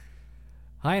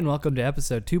Hi, and welcome to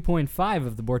episode 2.5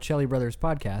 of the Borcelli Brothers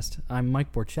podcast. I'm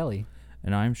Mike Borcelli.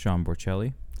 And I'm Sean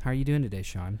Borcelli. How are you doing today,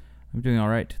 Sean? I'm doing all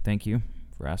right. Thank you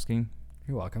for asking.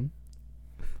 You're welcome.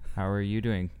 How are you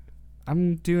doing?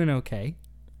 I'm doing okay.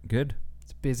 Good.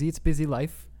 It's busy. It's busy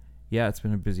life. Yeah, it's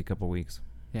been a busy couple weeks.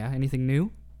 Yeah, anything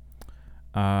new?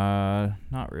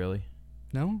 Not really.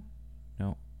 No?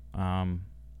 No.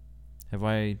 Have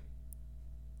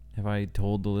I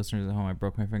told the listeners at home I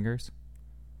broke my fingers?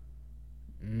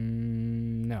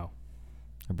 No.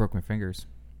 I broke my fingers.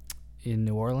 In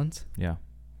New Orleans? Yeah.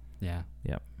 Yeah.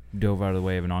 Yep. Dove out of the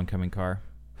way of an oncoming car.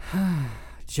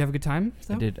 Did you have a good time,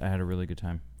 though? I did. I had a really good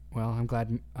time. Well, I'm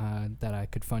glad that I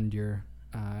could fund your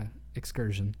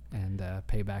excursion and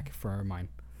pay back for mine.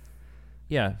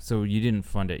 Yeah, so you didn't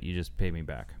fund it. You just paid me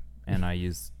back. And I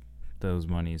used those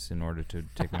monies in order to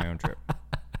take my own trip.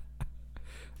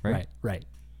 Right? Right.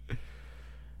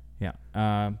 Yeah.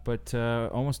 But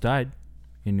almost died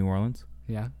in New Orleans.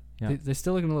 Yeah? Yeah. They're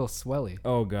still looking a little swelly.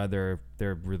 Oh god, they're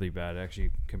really bad actually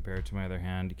compared to my other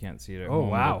hand. You can't see it at Oh home.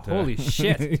 wow! But, Holy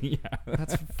shit! Yeah,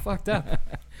 That's fucked up.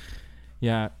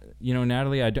 Yeah, you know,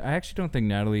 Natalie. I actually don't think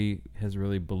Natalie has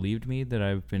really believed me that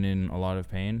I've been in a lot of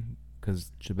pain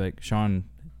because she'd be like, Sean,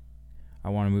 I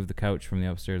want to move the couch from the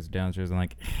upstairs to downstairs. I'm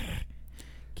like,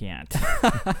 can't,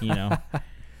 you know.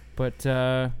 But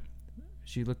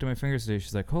she looked at my fingers today.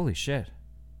 She's like, holy shit,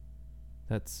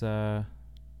 that's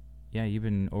yeah, you've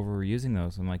been overusing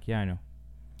those. I'm like, yeah, I know.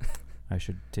 I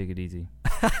should take it easy.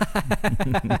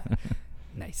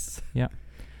 Nice. Yeah.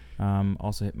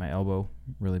 Also hit my elbow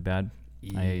really bad.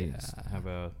 Yeah. I have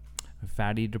a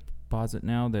fatty deposit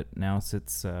now that now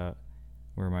sits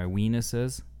where my weenus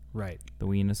is. Right. The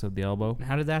weenus of the elbow.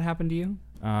 How did that happen to you?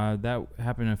 That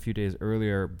happened a few days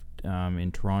earlier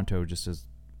in Toronto, just as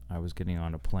I was getting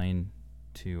on a plane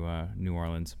to New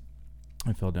Orleans.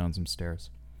 I fell down some stairs.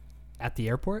 At the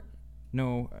airport?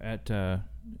 No, at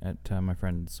my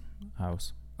friend's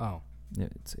house. Oh.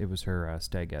 It was her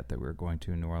stagette that we were going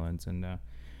to in New Orleans, and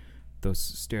those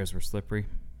stairs were slippery.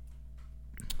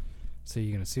 So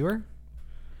you gonna sue her?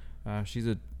 She's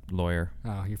a lawyer.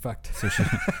 Oh, you're fucked. So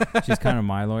she's kind of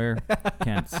my lawyer.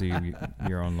 Can't sue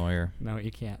your own lawyer. No,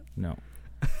 you can't. No.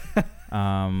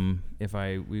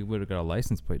 We would have got a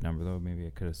license plate number though, maybe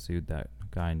I could have sued that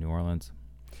guy in New Orleans.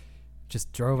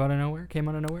 Just drove out of nowhere? Came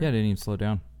out of nowhere? Yeah, didn't even slow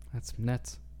down. That's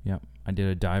nuts. Yep. I did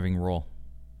a diving roll.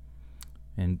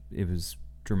 And it was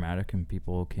dramatic, and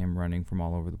people came running from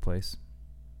all over the place.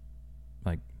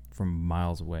 Like, from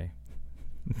miles away.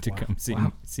 To come see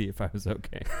if I was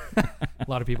okay. A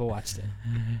lot of people watched it.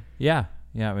 Yeah,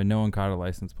 but no one caught a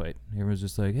license plate. Everyone's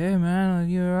just like, hey, man, are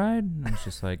you all right? And I was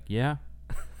just like, yeah.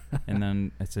 And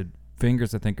then I said,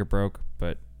 fingers I think are broke,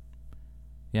 but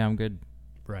yeah, I'm good.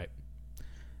 Right.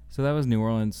 So that was New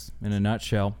Orleans in a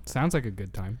nutshell. Sounds like a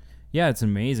good time. Yeah, it's an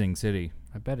amazing city.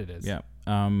 I bet it is. Yeah.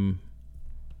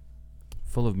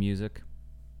 Full of music.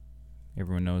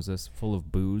 Everyone knows this. Full of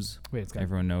booze. Wait, it's got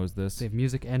Everyone knows this. they have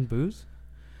music and booze?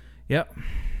 Yep.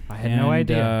 I had no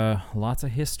idea. Lots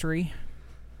of history.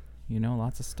 You know,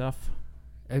 lots of stuff.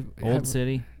 Old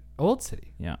city. Old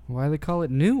city? Yeah. Why do they call it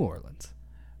New Orleans?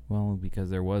 Well, because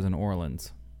there was an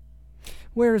Orleans.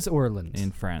 Where is Orleans?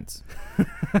 In France.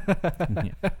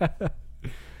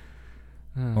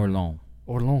 Orléans.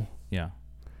 Orleans. Yeah.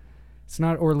 It's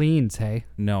not Orleans, hey?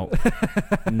 No.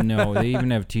 No, they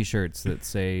even have T-shirts that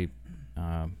say,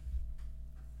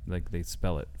 like they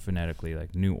spell it phonetically,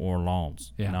 like New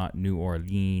Orleans, not New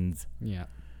Orleans. Yeah.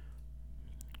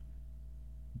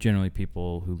 Generally,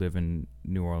 people who live in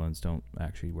New Orleans don't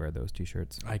actually wear those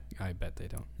T-shirts. I bet they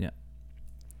don't. Yeah.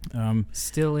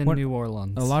 Still in New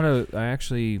Orleans. I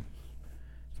actually,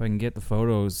 if I can get the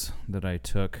photos that I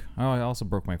took. Oh, I also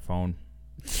broke my phone.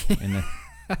 In the,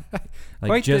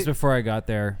 like just before I got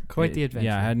there. Quite the adventure.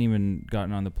 Yeah, I hadn't even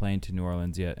gotten on the plane to New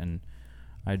Orleans yet, and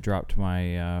I dropped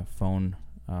my phone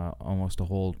almost a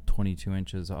whole 22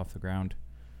 inches off the ground,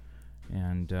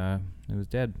 and it was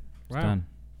dead. It's done.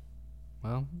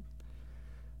 Well,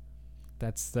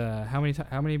 that's how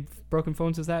many broken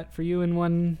phones is that for you in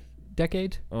one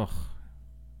decade? Ugh.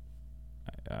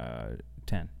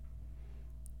 10.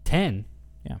 10?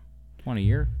 Yeah. 1 a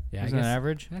year. Yeah, Isn't that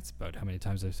average? That's about how many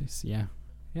times I've seen.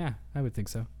 Yeah, I would think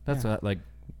so. That's like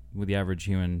with the average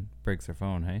human breaks their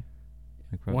phone, hey?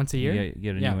 Like once a year? You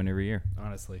get a new one every year.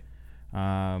 Honestly.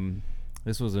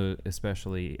 This was a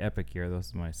especially epic year. This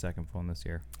is my second phone this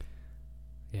year.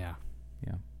 Yeah.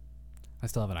 Yeah. I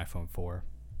still have an iPhone 4.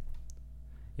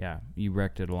 Yeah, you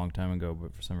wrecked it a long time ago,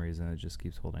 but for some reason it just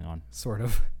keeps holding on. Sort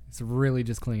of. It's really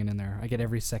just clinging in there. I get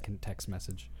every second text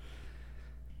message.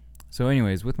 So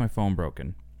anyways, with my phone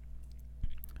broken,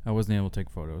 I wasn't able to take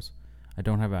photos. I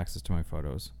don't have access to my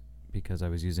photos because I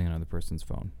was using another person's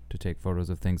phone to take photos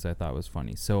of things I thought was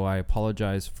funny. So I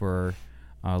apologize for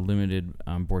limited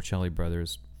Borcelli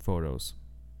Brothers photos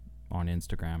on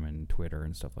Instagram and Twitter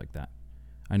and stuff like that.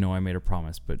 I know I made a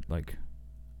promise, but like,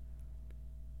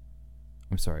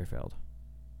 I'm sorry I failed.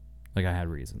 Like, I had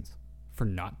reasons. For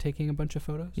not taking a bunch of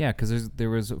photos? Yeah, because there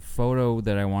was a photo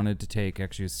that I wanted to take,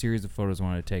 actually a series of photos I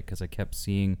wanted to take, because I kept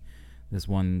seeing this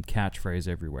one catchphrase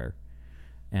everywhere.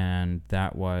 And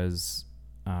that was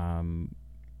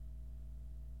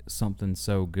something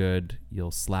so good,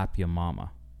 you'll slap your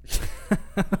mama.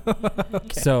 Okay.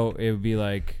 So it would be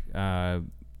like the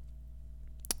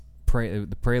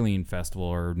Praline Festival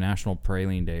or National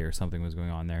Praline Day or something was going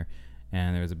on there.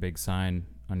 And there was a big sign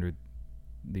under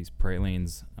these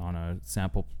pralines on a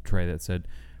sample tray that said,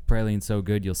 "Praline so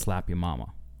good you'll slap your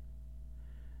mama."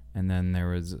 And then there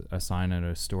was a sign at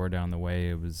a store down the way.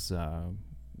 It was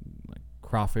like,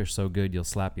 "Crawfish so good you'll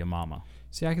slap your mama."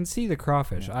 See, I can see the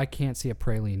crawfish. Yeah. I can't see a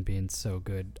praline being so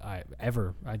good. I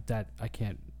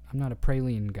can't. I'm not a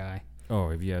praline guy.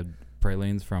 Oh, have you had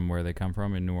pralines from where they come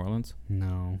from in New Orleans?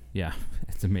 No. Yeah,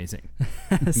 it's amazing.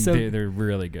 So they're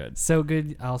really good. so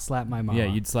good, I'll slap my mama. Yeah,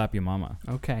 you'd slap your mama.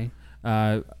 Okay.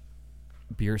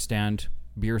 Beer stand,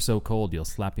 beer so cold you'll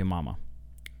slap your mama.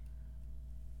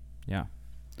 Yeah.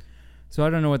 So I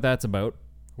don't know what that's about.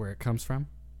 Where it comes from?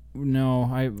 No,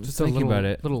 I was Just thinking about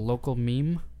it. Little local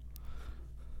meme.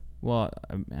 Well,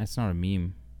 it's not a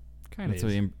meme. Kind of It's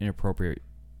is. an inappropriate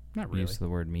Not really. use of the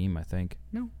word meme, I think.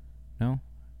 No. No?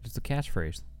 Just a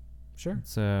catchphrase. Sure.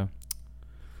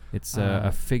 It's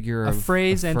a figure A of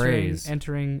phrase a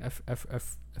entering phrase.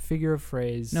 a figure of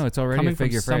phrase. No, it's already coming a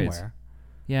figure from phrase. somewhere.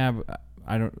 Yeah, but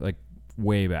I don't, like,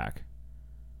 way back.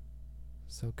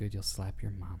 So good you'll slap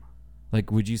your mama.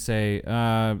 Like, would you say,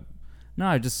 no,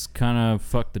 I just kind of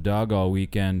fucked the dog all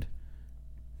weekend?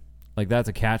 Like, that's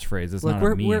a catchphrase. It's Look,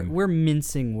 not a meme. we're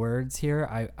mincing words here.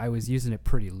 I was using it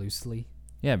pretty loosely.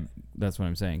 Yeah, that's what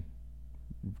I'm saying.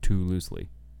 Too loosely.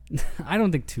 I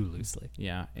don't think too loosely.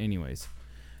 Yeah, anyways.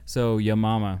 So, your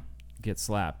mama gets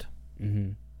slapped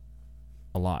Mm-hmm.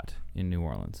 a lot in New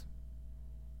Orleans.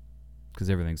 Because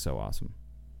everything's so awesome.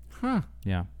 Huh.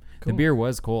 Yeah. Cool. The beer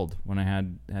was cold when I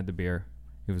had the beer.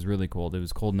 It was really cold. It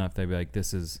was cold enough that I'd be like,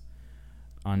 this is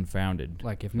unfounded.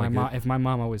 Like if my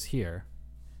mama was here.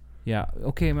 Yeah.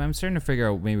 Okay, I'm starting to figure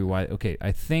out maybe why. Okay,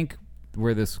 I think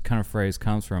where this kind of phrase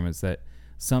comes from is that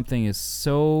something is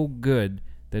so good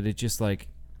that it just like,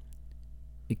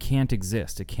 it can't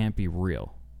exist. It can't be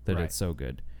real that Right. it's so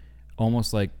good.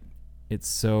 Almost like it's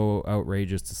so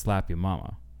outrageous to slap your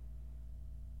mama.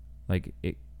 Like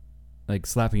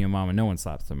slapping your mama, no one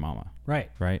slaps their mama, Right.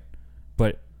 right?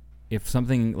 But if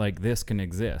something like this can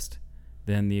exist,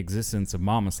 then the existence of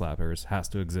mama slappers has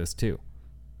to exist too.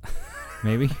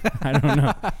 Maybe? I don't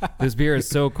know. This beer is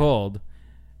so cold.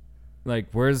 Like,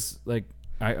 where's, like,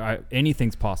 I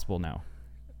anything's possible now.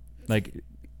 Like,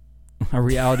 a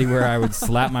reality where I would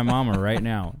slap my mama right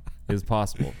now is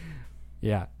possible.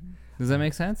 Yeah. Does that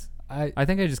make sense? I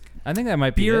think that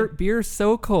might be it. beer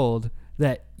so cold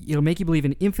that it'll make you believe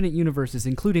in infinite universes,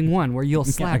 including one where you'll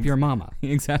slap your mama.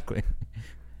 Exactly.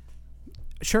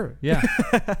 Sure. Yeah.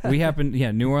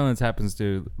 New Orleans happens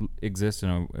to exist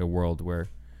in a world where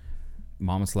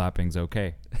mama slapping's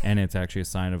okay. And it's actually a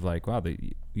sign of like, wow,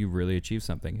 you really achieved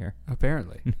something here.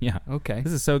 Apparently. Yeah. Okay.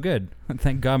 This is so good.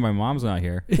 Thank God my mom's not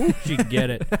here. She can get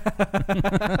it.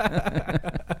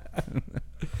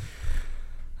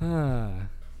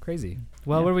 Crazy.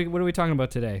 Well, Yeah. what are we talking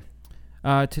about today?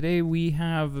 Today we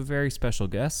have a very special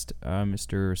guest,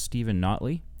 Mr. Stephen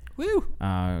Notley. Woo!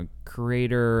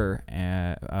 Creator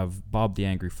of Bob the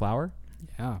Angry Flower.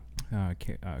 Yeah.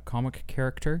 Comic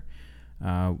character.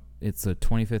 It's the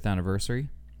 25th anniversary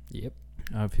Yep.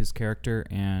 of his character,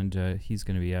 and he's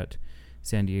going to be at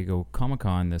San Diego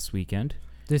Comic-Con this weekend.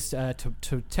 This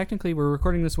technically, we're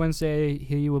recording this Wednesday.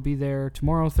 He will be there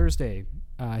tomorrow, Thursday.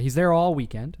 He's there all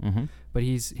weekend, Mm-hmm. but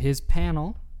his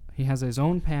panel. He has his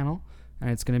own panel, and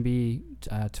it's going to be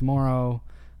tomorrow.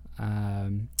 I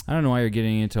don't know why you're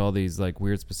getting into all these like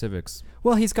weird specifics.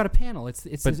 Well, he's got a panel. It's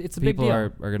a big deal. People are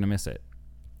going to miss it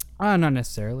Not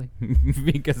necessarily.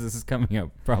 because this is coming up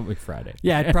probably Friday.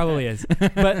 Yeah, it probably is.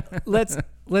 But let's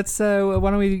why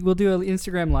don't we'll do an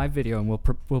Instagram live video and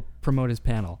we'll promote his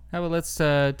panel. How about let's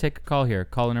take a call here.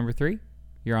 Caller number 3.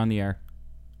 You're on the air.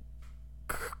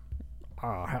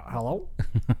 Hello.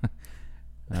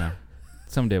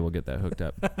 Someday we'll get that hooked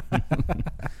up.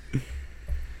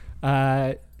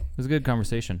 It was a good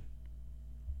conversation.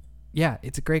 Yeah,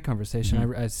 it's a great conversation.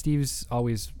 Mhm. Steve's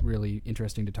always really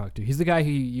interesting to talk to. He's the guy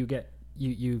who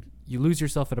you lose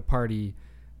yourself at a party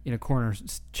in a corner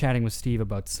chatting with Steve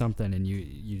about something, and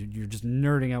you're just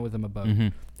nerding out with him about. Mm-hmm.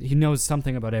 He knows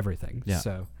something about everything. Yeah.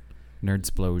 So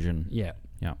Nerdsplosion. yeah.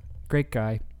 Yeah. Great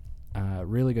guy.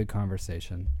 Really good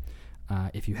conversation.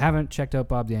 If you haven't checked out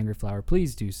Bob the Angry Flower,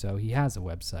 please do so. He has a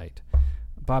website.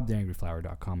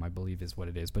 BobTheAngryFlower.com, I believe, is what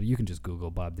it is. But you can just Google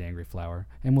Bob the Angry Flower,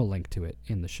 and we'll link to it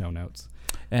in the show notes.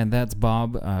 And that's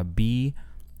Bob, B-O-B.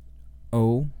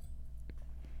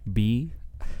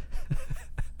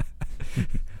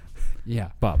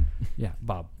 Yeah. Bob. Yeah,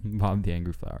 Bob. Bob the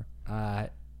Angry Flower.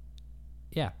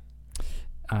 Yeah.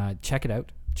 Check it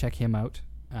out. Check him out.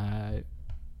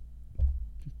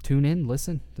 Tune in.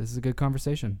 Listen. This is a good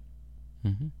conversation.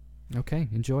 Mm-hmm. Okay.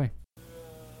 Enjoy.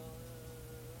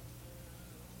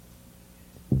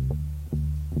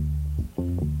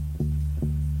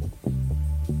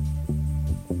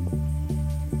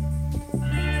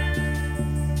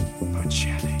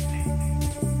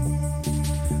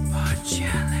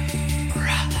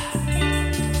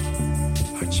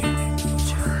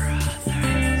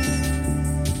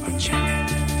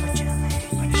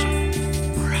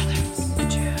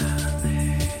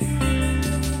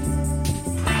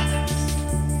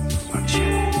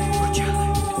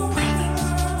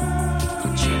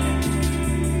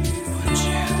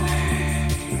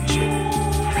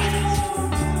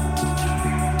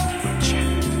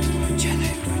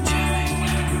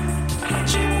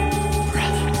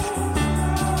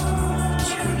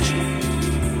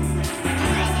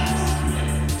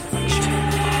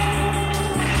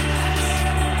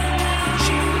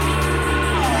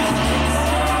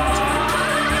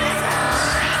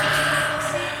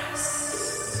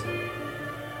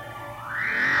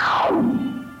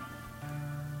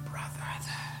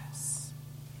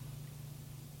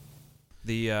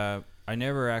 I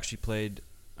never actually played.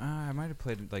 I might have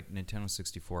played like Nintendo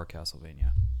 64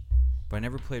 Castlevania, but I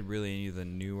never played really any of the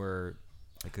newer.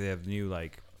 Like they have new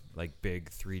like big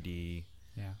 3D,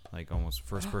 like almost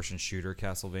first-person shooter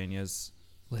Castlevanias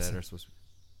that are supposed to.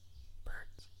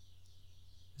 Birds.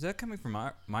 Is that coming from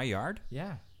my yard?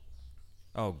 Yeah.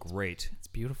 Oh, great! It's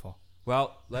beautiful.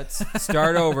 Well, let's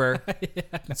start over.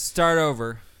 Let's start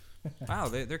over. Wow,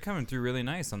 they're coming through really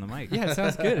nice on the mic. Yeah, it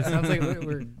sounds good. It sounds like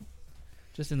we're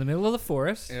just in the middle of the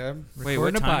forest. Yeah. Wait,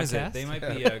 what time is podcast. it?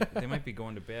 They might be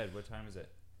going to bed. What time is it?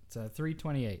 It's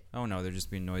 3:28. Oh no, they're just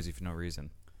being noisy for no reason.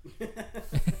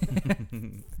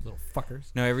 Little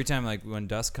fuckers. No, every time like when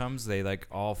dusk comes, they like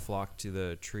all flock to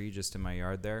the tree just in my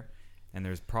yard there, and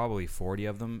there's probably 40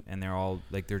 of them, and they're all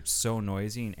like they're so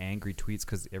noisy and angry tweets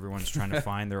because everyone's trying to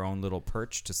find their own little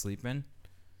perch to sleep in,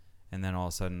 and then all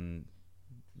of a sudden,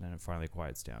 then it finally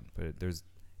quiets down. But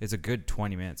it's a good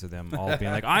 20 minutes of them all being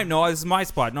like, I know this is my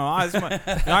spot. No, this is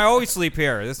I always sleep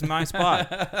here. This is my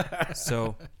spot.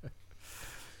 So,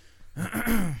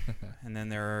 and then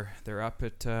they're up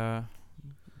at dawn,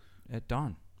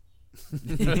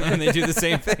 and they do the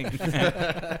same thing.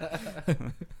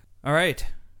 All right,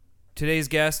 today's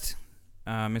guest,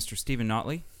 Mr. Stephen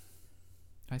Notley.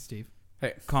 Hi, Steve.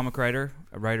 Hey. Comic writer,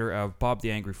 a writer of Bob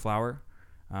the Angry Flower.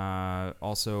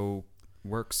 Also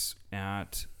works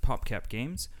at PopCap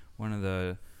Games, one of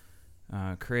the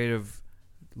creative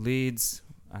leads.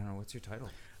 I don't know, what's your title?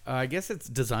 I guess it's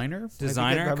designer.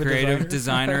 Creative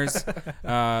designers.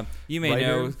 You may Writer.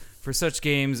 know for such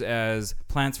games as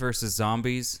Plants vs.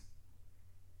 Zombies,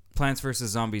 Plants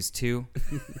vs. Zombies 2.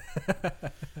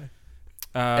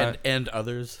 And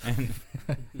others. And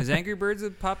is Angry Birds a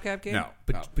PopCap game? No.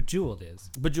 Bejeweled is.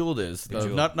 Bejeweled is.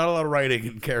 Bejeweled. Not a lot of writing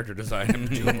and character design in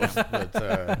Bejeweled. But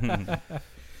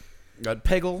got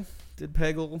Peggle. Did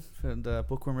Peggle and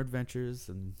Bookworm Adventures.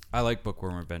 And I like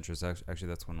Bookworm Adventures. Actually,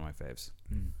 that's one of my faves.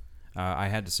 I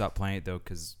had to stop playing it, though,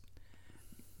 because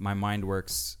my mind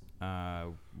works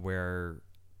where,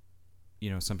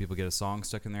 some people get a song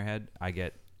stuck in their head. I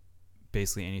get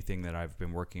basically anything that I've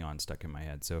been working on stuck in my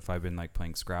head. So if I've been like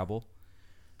playing Scrabble,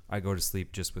 I go to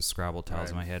sleep just with Scrabble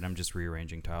tiles in my head. I'm just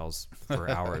rearranging tiles for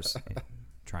hours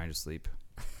trying to sleep.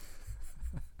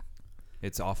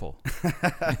 It's awful.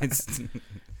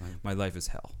 My life is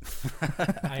hell.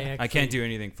 I can't do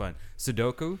anything fun.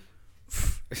 Sudoku?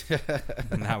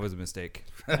 And that was a mistake.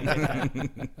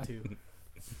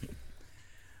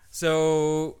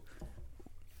 So,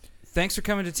 thanks for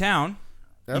coming to town.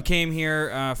 Yep. You came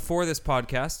here for this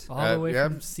podcast. All the way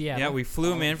from Seattle. Yeah, we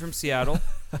flew him in from Seattle.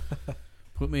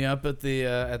 put me up at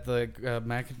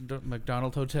the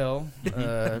McDonald Hotel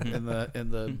in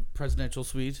the presidential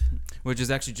suite, Which is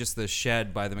actually just the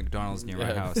shed by the McDonald's near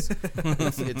my house.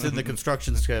 it's in the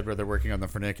construction shed where they're working on the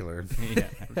funicular. Yeah.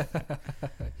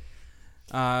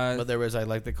 But there was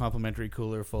the complimentary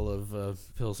cooler full of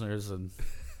pilsners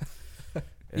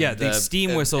Yeah, the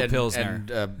steam whistle Pilsner.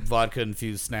 And vodka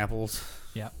infused Snapples.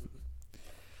 Yeah.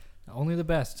 Only the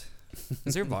best.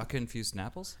 Is there vodka infused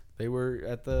Snapples? They were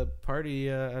at the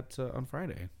party on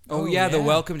Friday. Oh, yeah, the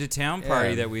welcome to town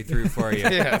party that we threw for you.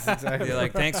 Yes, exactly. You're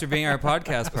like, thanks for being our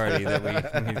podcast party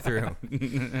that we threw.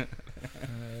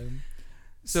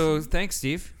 So thanks,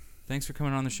 Steve. Thanks for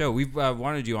coming on the show. We've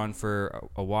wanted you on for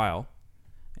a while,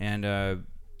 and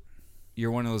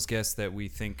you're one of those guests that we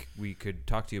think we could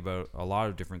talk to you about a lot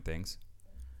of different things.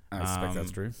 I suspect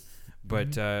that's true.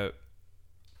 But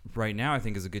right now, I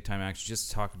think is a good time actually just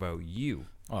to talk about you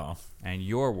and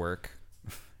your work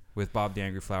with Bob the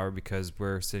Angry Flower, because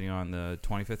we're sitting on the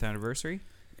 25th anniversary.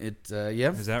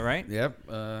 Yep. Is that right? Yep.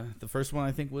 The first one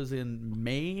I think was in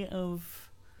May of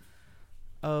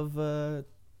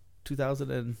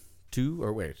 2002,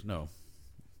 or wait, no.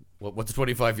 What's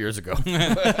 25 years ago? 25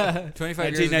 years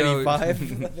ago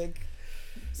 1995, I think.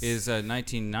 Is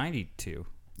 1992.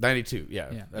 92,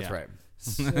 yeah. That's Yeah. right.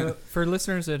 So for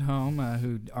listeners at home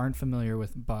who aren't familiar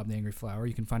with Bob the Angry Flower,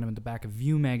 you can find him at the back of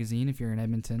View magazine if you're in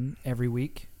Edmonton every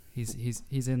week.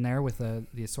 He's in there with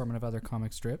the assortment of other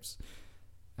comic strips.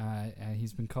 And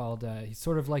he's been called he's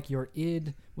sort of like your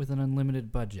id with an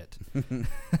unlimited budget.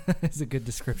 It's a good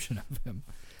description of him.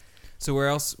 So where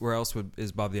else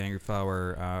is Bob the Angry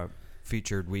Flower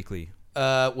featured weekly?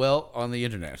 Well, on the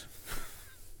internet,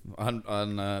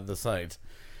 on the site.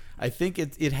 I think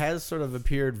it has sort of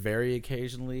appeared very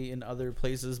occasionally in other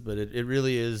places, but it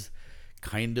really is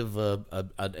kind of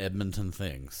an Edmonton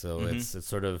thing. So it's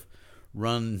sort of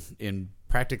run in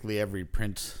practically every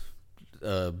print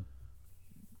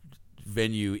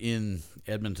venue in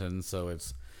Edmonton. So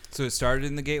it started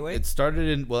in the Gateway? It started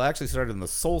in the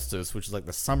Solstice, which is like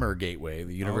the summer gateway,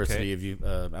 the University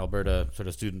of Alberta sort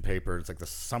of student paper. It's like the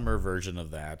summer version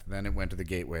of that. Then it went to the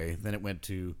Gateway. Then it went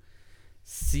to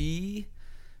C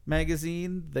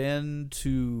magazine, then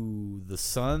to the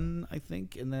Sun, I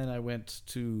think, and then I went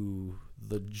to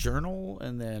the Journal,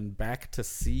 and then back to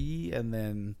C, and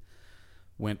then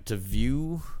went to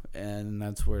View, and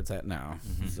that's where it's at now.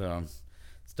 So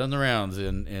it's done the rounds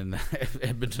in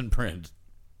Edmonton print.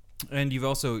 And you've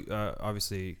also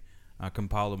obviously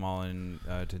compiled them all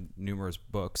into numerous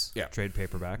books, trade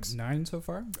paperbacks. 9 so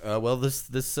far? Well,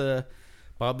 this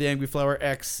Bob the Angry Flower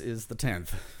X is the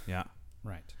 10th. Yeah.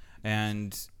 Right.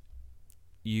 And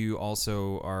you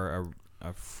also are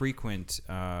a frequent,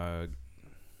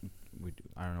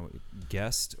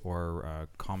 guest or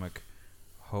comic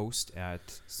host at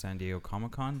San Diego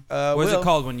Comic-Con. What is it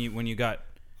called when you got?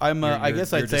 I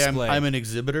guess I'd say I'm an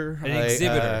exhibitor. An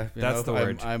exhibitor. That's the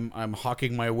word. I'm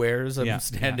hawking my wares. I'm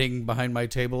standing behind my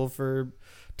table for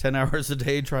 10 hours a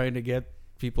day trying to get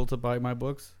people to buy my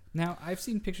books. Now, I've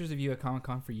seen pictures of you at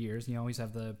Comic-Con for years, and you always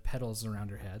have the petals around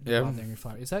your head. Yeah. Bob the Angry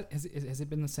Flower. Has it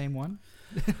been the same one?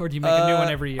 Or do you make a new one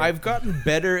every year? I've gotten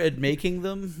better at making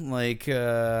them. Like,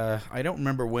 I don't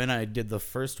remember when I did the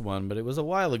first one, but it was a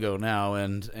while ago now,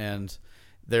 and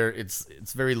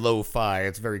it's very lo-fi.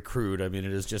 It's very crude. I mean,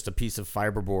 it is just a piece of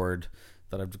fiberboard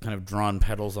that I've kind of drawn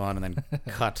petals on and then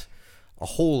cut a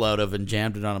hole out of and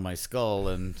jammed it onto my skull.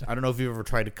 And I don't know if you've ever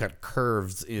tried to cut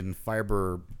curves in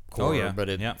fiber core, but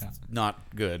it's not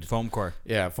good. Foam core.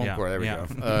 Yeah, foam core. There we go.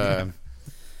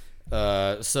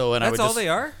 That's all they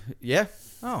are? Yeah.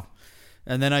 Oh.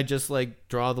 And then I just like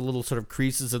draw the little sort of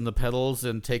creases in the petals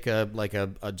and take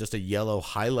just a yellow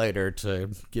highlighter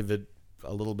to give it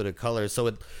a little bit of color,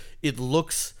 so it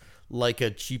looks like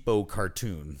a cheapo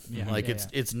cartoon.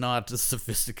 It's not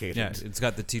sophisticated. Yeah, it's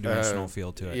got the two-dimensional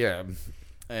feel to it. Yeah.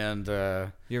 And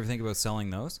you ever think about selling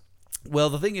those?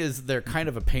 Well, the thing is, they're kind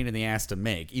of a pain in the ass to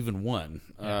make, even one.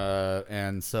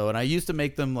 And I used to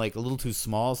make them like a little too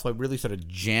small, so I really sort of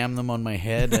jam them on my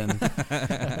head, and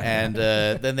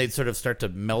then they'd sort of start to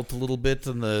melt a little bit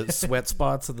in the sweat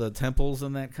spots of the temples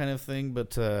and that kind of thing.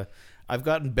 But I've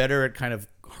gotten better at kind of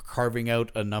carving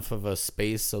out enough of a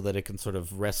space so that it can sort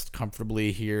of rest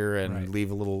comfortably here and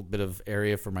leave a little bit of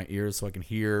area for my ears so I can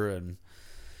hear,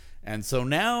 and so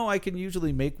now I can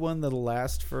usually make one that'll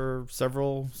last for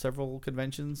several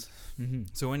conventions. Mm-hmm.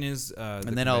 So when is the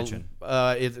and then convention?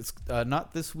 It's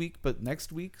not this week, but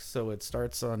next week. So it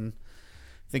starts on,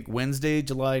 I think, Wednesday,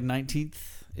 July 19th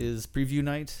is preview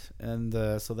night,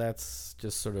 and so that's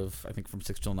just sort of, I think, from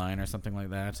 6 till 9 or something like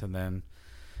that, and then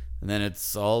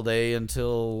it's all day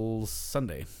until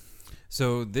Sunday.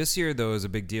 So this year, though, is a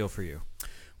big deal for you.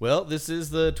 Well, this is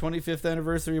the 25th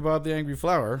anniversary of Bob the Angry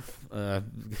Flower,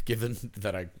 given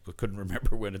that I couldn't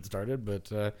remember when it started.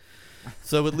 But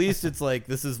so at least it's like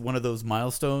this is one of those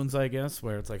milestones, I guess,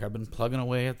 where it's like I've been plugging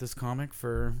away at this comic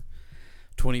for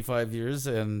 25 years,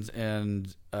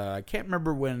 and I can't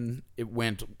remember when it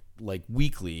went like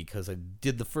weekly because I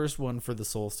did the first one for the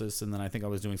Solstice, and then I think I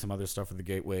was doing some other stuff for the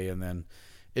Gateway, and then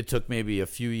it took maybe a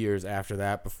few years after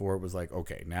that before it was like,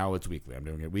 okay, now it's weekly. I'm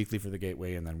doing it weekly for the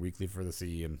Gateway and then weekly for the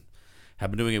Sea, and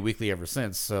have been doing it weekly ever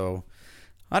since. So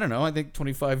I don't know. I think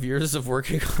 25 years of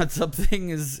working on something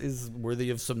is worthy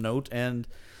of some note. And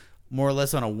more or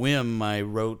less on a whim, I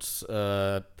wrote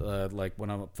like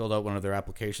when I filled out one of their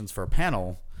applications for a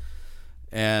panel,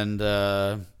 and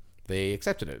they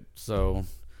accepted it. So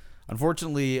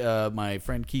unfortunately, my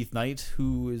friend Keith Knight,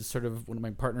 who is sort of one of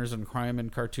my partners in crime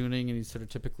and cartooning, and he sort of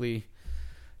typically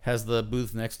has the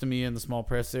booth next to me in the small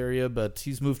press area, but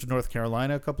he's moved to North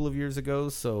Carolina a couple of years ago,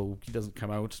 so he doesn't come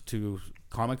out to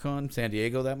Comic-Con, San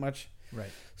Diego, that much.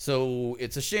 Right. So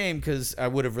it's a shame because I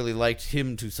would have really liked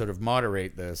him to sort of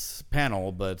moderate this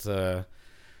panel, but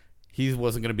he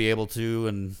wasn't going to be able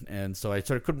to, and so I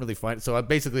sort of couldn't really find it. So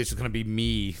basically it's just going to be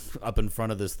me up in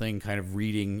front of this thing kind of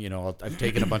reading. You know, I've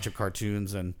taken a bunch of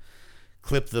cartoons and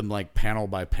clip them like panel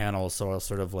by panel, so I'll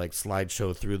sort of like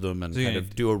slideshow through them and kind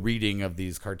of do a reading of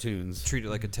these cartoons. Treat it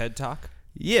like a TED Talk?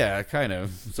 Yeah, kind of.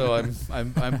 So I'm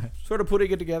sort of putting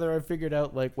it together. I figured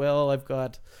out like, well, I've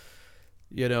got,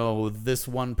 you know, this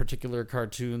one particular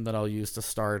cartoon that I'll use to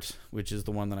start, which is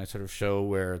the one that I sort of show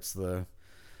where it's the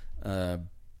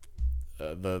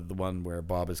one where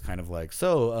Bob is kind of like,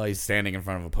 he's standing in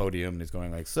front of a podium and he's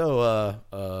going like, kind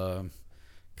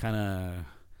of,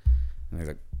 and he's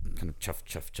like, kind of chuff.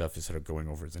 He's sort of going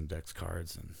over his index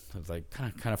cards, and I was like,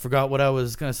 kind of forgot what I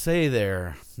was gonna say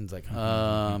there. And he's like,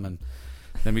 and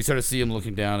then we sort of see him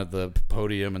looking down at the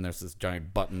podium, and there's this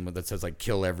giant button that says like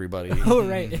 "kill everybody." Oh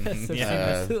right, so,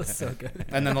 yeah. so good.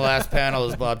 And then the last panel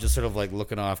is Bob just sort of like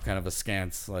looking off, kind of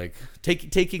askance, like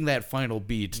taking that final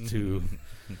beat to.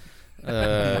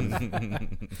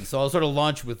 So I'll sort of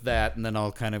launch with that, and then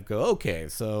I'll kind of go, okay,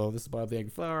 so this is Bob the Angry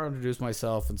Flower. I'll introduce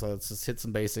myself, and so let's just hit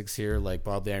some basics here. Like,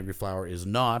 Bob the Angry Flower is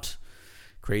not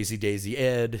Crazy Daisy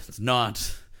Ed. It's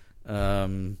not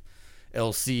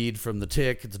El Cid from The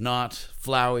Tick. It's not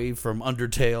Flowey from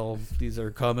Undertale. These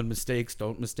are common mistakes.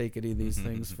 Don't mistake any of these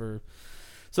things for.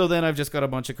 So then I've just got a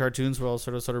bunch of cartoons where I'll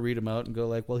sort of read them out and go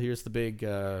like, well, here's the big.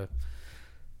 This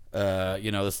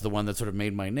is the one that sort of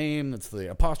made my name. It's the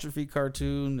apostrophe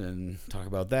cartoon, and talk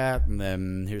about that. And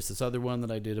then here's this other one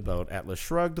that I did about Atlas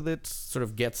Shrugged that sort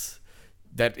of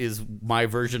that is my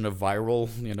version of viral,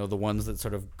 you know, the ones that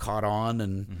sort of caught on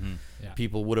and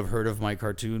people would have heard of my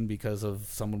cartoon because of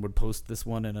someone would post this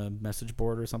one in a message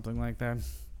board or something like that.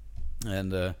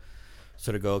 And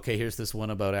sort of go, okay, here's this one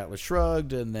about Atlas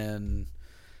Shrugged, and then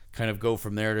kind of go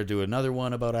from there to do another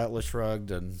one about Atlas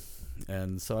Shrugged,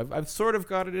 and so I've sort of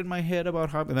got it in my head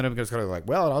about how, and then I'm just kind of like,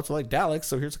 well, I also like Daleks,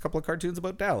 so here's a couple of cartoons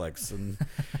about Daleks, and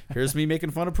here's me making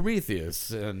fun of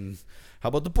Prometheus, and how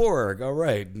about the Borg? All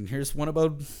right, and here's one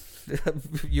about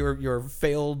your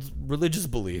failed religious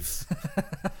beliefs.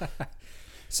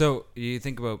 So you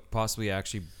think about possibly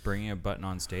actually bringing a button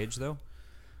on stage, though?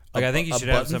 Like, I think you should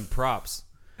have some props.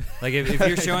 Like, if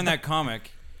you're showing that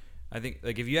comic, I think,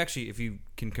 like, if you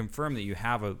can confirm that you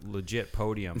have a legit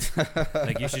podium,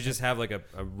 like, you should just have, like,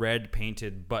 a red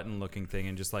painted button looking thing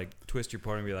and just, like, twist your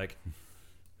podium and be like,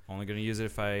 only going to use it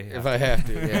if I have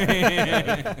to.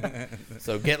 Yeah.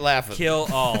 So get laughing. Kill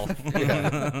all.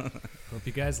 Hope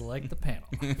you guys like the panel.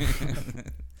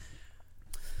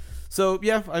 So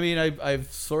yeah, I mean, I've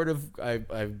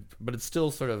but it's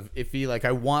still sort of iffy. Like,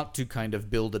 I want to kind of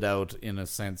build it out in a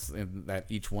sense in that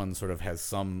each one sort of has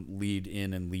some lead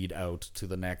in and lead out to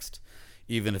the next,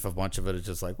 even if a bunch of it is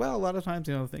just like, well, a lot of times,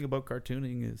 you know, the thing about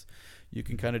cartooning is you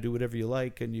can kind of do whatever you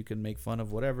like and you can make fun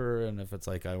of whatever. And if it's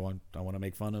like, I want to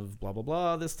make fun of blah, blah,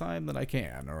 blah this time, then I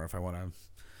can. Or if I want to,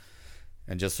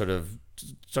 and just sort of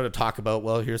talk about,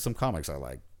 well, here's some comics I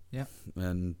like. Yeah.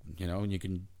 And, you know, and you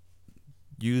can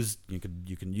use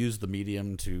the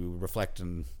medium to reflect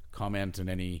and comment on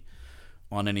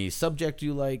any subject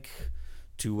you like,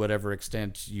 to whatever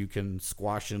extent you can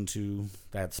squash into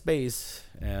that space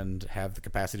and have the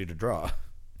capacity to draw.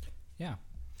 Yeah.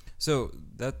 So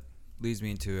that leads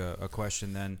me into a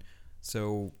question then.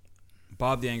 So,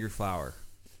 Bob the Angry Flower.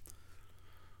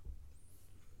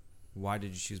 Why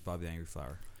did you choose Bob the Angry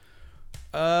Flower?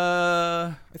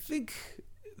 I think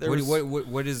what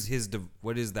is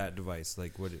that device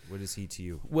like? What is he to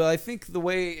you? Well, I think the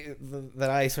way that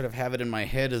I sort of have it in my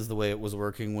head is the way it was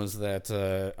working was that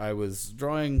I was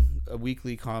drawing a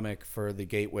weekly comic for the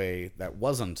Gateway that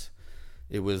wasn't.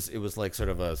 It was like sort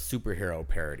of a superhero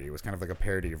parody. It was kind of like a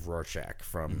parody of Rorschach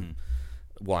from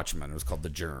Watchmen. It was called The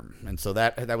Germ, and so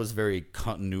that was very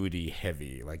continuity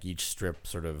heavy. Like, each strip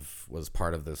sort of was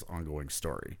part of this ongoing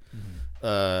story.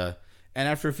 And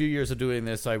after a few years of doing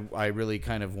this, I really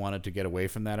kind of wanted to get away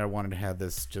from that. I wanted to have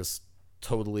this just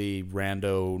totally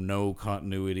rando, no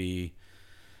continuity,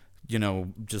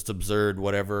 just absurd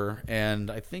whatever.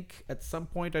 And I think at some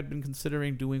point I'd been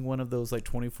considering doing one of those like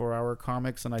 24-hour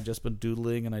comics, and I'd just been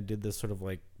doodling, and I did this sort of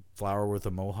like flower with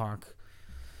a mohawk.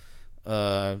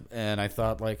 And I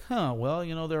thought like, well,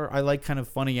 I like kind of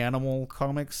funny animal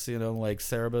comics, like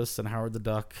Cerebus and Howard the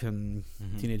Duck and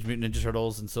Teenage Mutant Ninja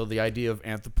Turtles. And so the idea of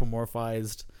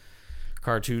anthropomorphized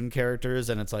cartoon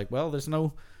characters, and it's like, well, there's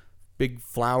no big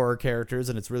flower characters,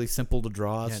 and it's really simple to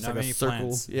draw. It's not like many a circle.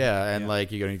 plants. Yeah, and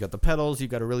like you got the petals, you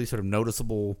got a really sort of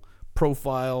noticeable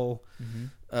profile,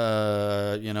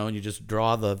 and you just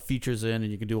draw the features in,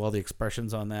 and you can do all the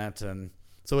expressions on that, and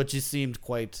so it just seemed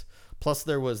quite. Plus,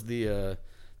 there was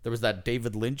that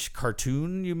David Lynch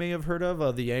cartoon you may have heard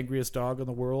of, The Angriest Dog in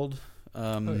the World.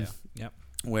 Yep.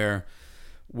 Where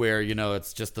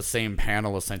it's just the same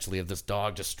panel essentially of this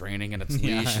dog just straining in its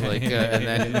leash, and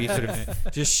then you sort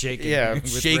of just shaking.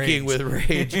 Shaking with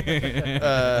rage,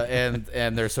 and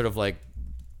there's sort of like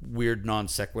weird non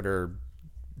sequitur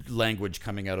language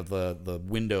coming out of the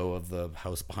window of the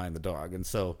house behind the dog, and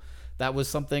so. That was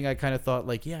something I kind of thought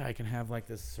like, yeah, I can have like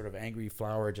this sort of angry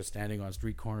flower just standing on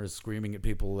street corners screaming at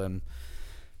people,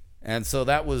 and so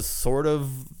that was sort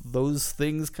of those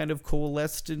things kind of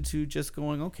coalesced into just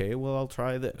going, okay, well, I'll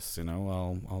try this,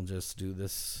 I'll just do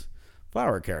this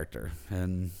flower character,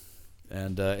 and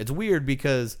it's weird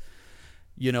because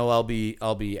I'll be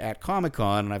at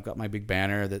Comic-Con, and I've got my big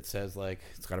banner that says like,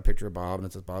 it's got a picture of Bob, and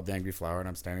it says Bob the Angry Flower, and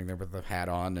I'm standing there with the hat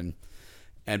on,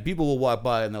 and people will walk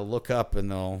by and they'll look up and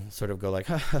they'll sort of go like,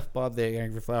 Bob the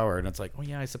Angry Flower. And it's like, oh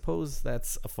yeah, I suppose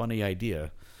that's a funny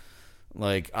idea.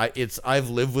 Like I've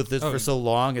lived with this for so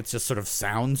long, it just sort of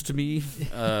sounds to me.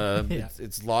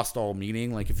 It's lost all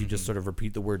meaning. Like if you just sort of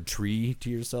repeat the word tree to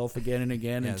yourself again and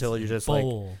again until you're just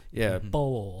bowl.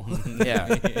 Bowl.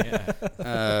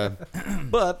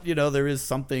 But there is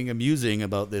something amusing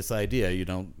about this idea. You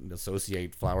don't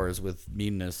associate flowers with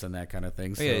meanness and that kind of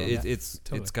thing. So,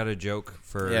 it's got a joke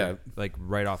for like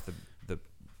right off the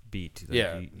beat.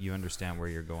 Like you understand where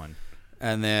you're going.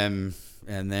 And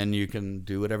then you can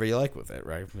do whatever you like with it,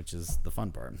 right? Which is the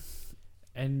fun part.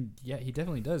 And yeah, he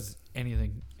definitely does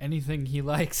anything he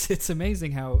likes. It's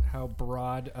amazing how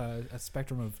broad a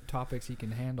spectrum of topics he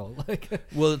can handle.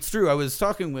 Well, it's true. I was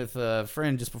talking with a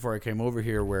friend just before I came over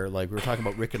here, where like we were talking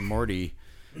about Rick and Morty,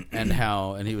 and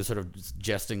he was sort of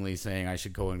jestingly saying I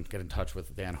should go and get in touch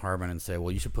with Dan Harmon and say,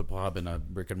 well, you should put Bob in a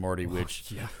Rick and Morty,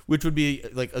 which would be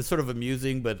like a sort of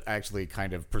amusing but actually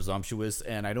kind of presumptuous,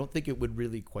 and I don't think it would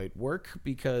really quite work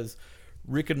because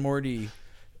Rick and Morty,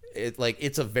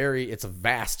 it's a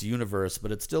vast universe,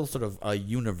 but it's still sort of a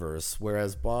universe,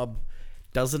 whereas Bob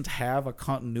doesn't have a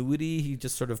continuity. He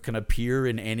just sort of can appear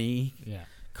in any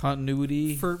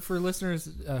continuity. For listeners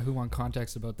who want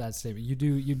context about that statement, you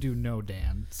do know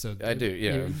Dan, so I do.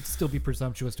 Yeah, you'd still be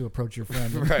presumptuous to approach your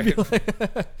friend, and right? be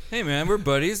like, hey man, we're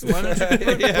buddies. Why don't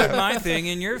you put my thing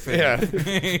in your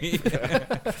thing?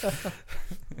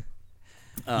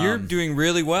 You're doing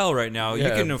really well right now. You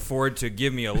can afford to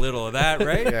give me a little of that,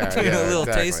 right? A little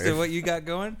taste of what you got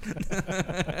going.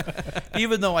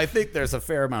 Even though I think there's a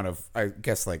fair amount of, I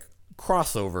guess, like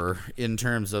crossover in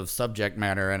terms of subject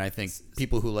matter, and I think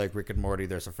people who like Rick and Morty,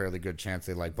 there's a fairly good chance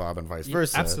they like Bob and vice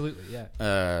versa. Absolutely,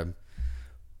 yeah.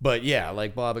 But yeah,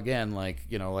 like Bob again, like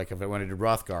like if I went into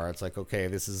Rothgar, it's like, okay,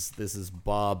 this is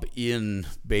Bob in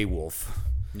Beowulf.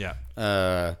 Yeah.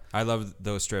 I love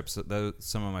those strips. Those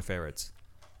some of my favorites.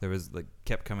 There was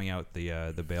kept coming out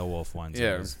the Beowulf ones.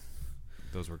 Yeah.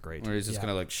 Those were great. Where he's just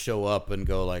gonna show up and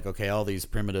go like, okay, all these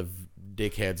primitive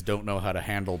dickheads don't know how to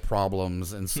handle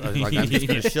problems, and so, I'm just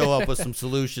gonna show up with some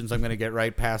solutions. I'm gonna get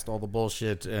right past all the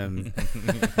bullshit and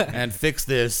fix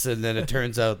this, and then it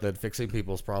turns out that fixing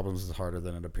people's problems is harder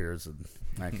than it appears, and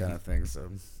that kind of thing.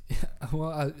 So,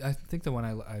 well, I think the one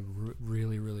I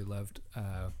really loved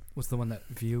was the one that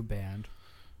View banned,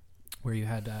 where you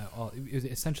had it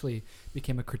essentially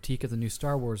became a critique of the new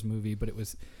Star Wars movie, but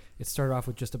it started off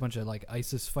with just a bunch of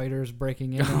ISIS fighters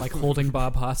breaking in and holding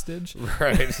Bob hostage.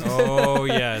 Right. Oh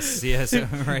yes,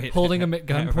 right. Holding him at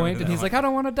gunpoint, and he's like, "I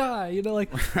don't want to die."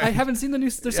 I haven't seen the new.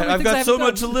 There's so many I've things got so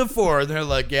much to live for, and they're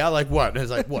like, "Yeah, like what?" And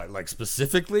it's like, "What? Like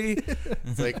specifically?"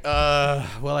 It's like,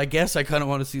 well, I guess I kind of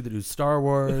want to see the new Star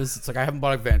Wars. It's like I haven't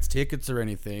bought advance tickets or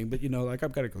anything, but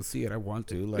I've got to go see it. I want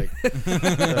to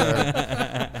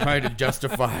trying to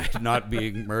justify not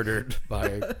being murdered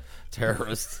by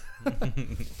terrorists.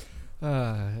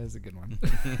 That's a good one.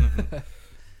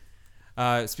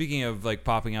 Speaking of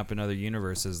popping up in other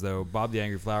universes, though, Bob the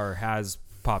Angry Flower has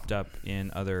popped up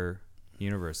in other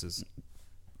universes.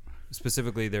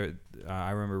 specifically there,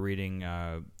 I remember reading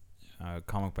a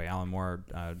comic by Alan Moore,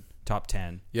 Top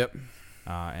 10. Yep.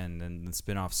 And then the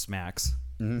spin-off Smacks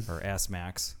or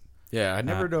S-Max. Yeah, I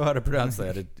never know how to pronounce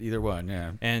that. Either one,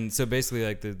 yeah. And so basically,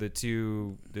 like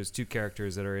there's two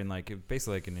characters that are in like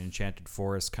basically like an enchanted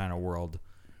forest kind of world,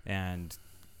 and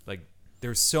like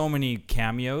there's so many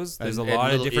cameos. There's a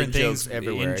lot of different things,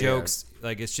 everywhere, in jokes. Yeah.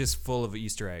 Like it's just full of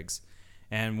Easter eggs.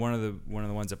 And one of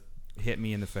the ones that hit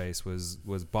me in the face was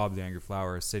Bob the Angry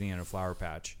Flower sitting in a flower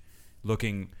patch,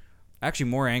 looking actually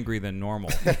more angry than normal.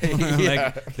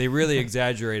 Like they really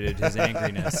exaggerated his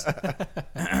angriness.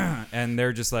 And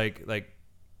they're just like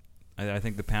I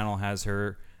think the panel has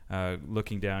her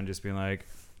looking down, just being like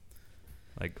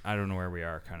I don't know where we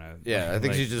are, kind of. Yeah, I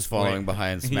think she's just following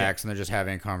behind Smacks, and they're just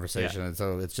having a conversation. And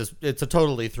so it's a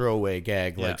totally throwaway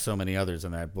gag, like so many others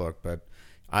in that book. But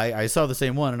I saw the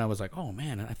same one, and I was like, oh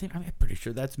man, I'm pretty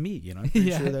sure that's me. You know, I'm pretty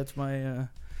sure that's my.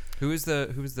 Who's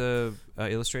the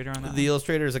illustrator on that? The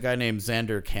illustrator is a guy named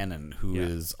Xander Cannon, who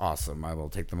is awesome. I will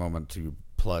take the moment to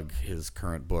plug his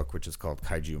current book, which is called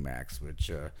Kaiju Max,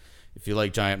 which if you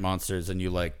like giant monsters and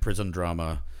you like prison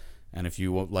drama, and if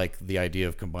you like the idea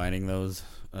of combining those,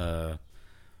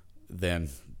 then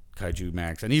Kaiju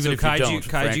Max. And even if you don't,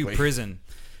 frankly, prison.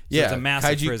 So it's a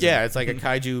massive kaiju, prison. Yeah, it's like a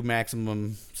kaiju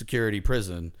maximum security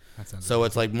prison. So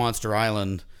it's like Monster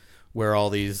Island, where all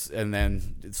these, and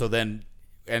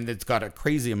it's got a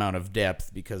crazy amount of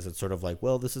depth, because it's sort of like,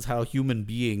 well, this is how human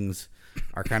beings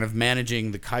are kind of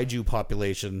managing the kaiju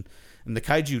population, and the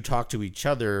kaiju talk to each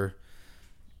other,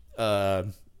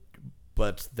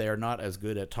 but they're not as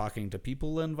good at talking to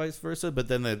people and vice versa. But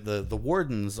then the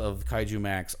wardens of Kaiju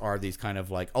Max are these kind of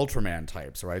like Ultraman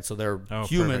types, right? So they're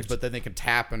humans, perfect. But then they can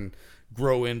tap and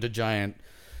grow into giant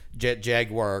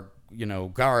jaguar,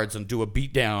 guards, and do a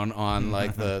beatdown on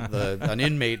like an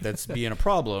inmate that's being a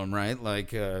problem, right?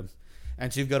 Like, and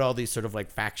so you've got all these sort of like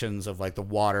factions of like the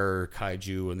water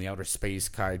kaiju and the outer space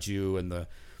kaiju and the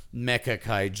mecha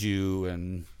kaiju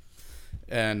and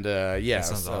that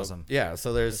sounds awesome. Yeah,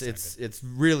 so there's it's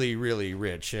really, really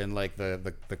rich, and like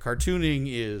the cartooning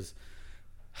is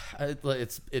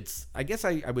it's I guess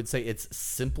I would say it's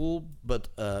simple, but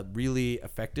really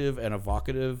effective and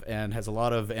evocative, and has a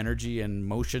lot of energy and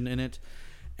motion in it,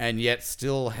 and yet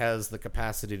still has the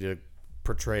capacity to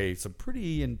portray some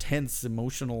pretty intense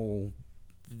emotional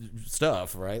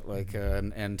stuff, right? Like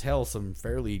and tell some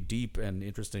fairly deep and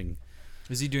interesting.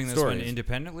 Is he doing this stories. one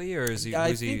independently, or is he?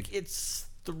 I think it's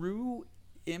through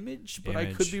Image, but I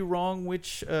could be wrong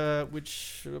which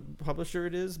publisher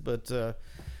it is. But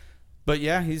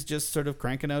yeah, he's just sort of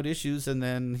cranking out issues, and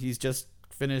then he's just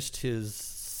finished his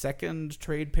second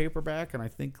trade paperback, and I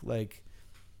think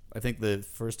the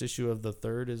first issue of the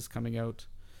third is coming out,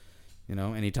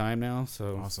 anytime now.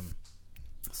 So awesome.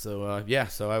 So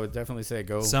so I would definitely say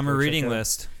go summer reading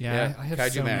list. Yeah, I have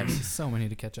Kaiju so many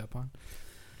to catch up on.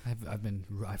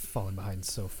 I've fallen behind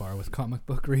so far with comic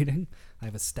book reading. I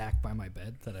have a stack by my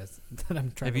bed that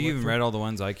I'm trying. Have you even read all the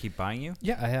ones I keep buying you?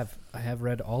 Yeah, I have. I have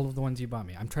read all of the ones you bought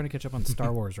me. I'm trying to catch up on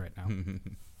Star Wars right now.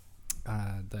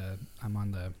 I'm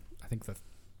on I think the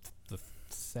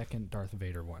second Darth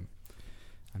Vader one.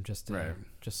 I'm just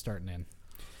starting in.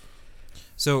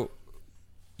 So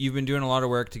you've been doing a lot of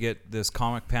work to get this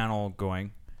comic panel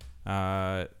going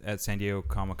at San Diego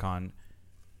Comic-Con.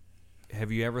 Have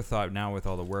you ever thought, now with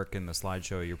all the work and the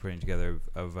slideshow you're putting together,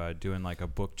 of doing like a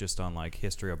book just on like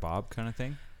history of Bob kind of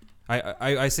thing?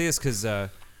 I say this because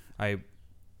I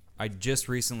just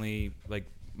recently, like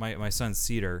my son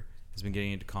Cedar has been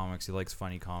getting into comics. He likes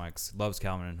funny comics, loves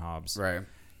Calvin and Hobbes. Right.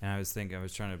 And I was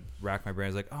trying to rack my brain. I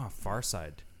was like, Far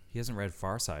Side. He hasn't read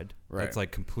Far Side. Right. That's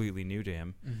like completely new to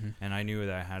him. Mm-hmm. And I knew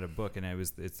that I had a book, and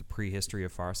it's the prehistory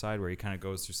of Far Side, where he kind of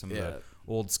goes through some of the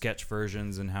old sketch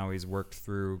versions and how he's worked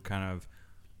through kind of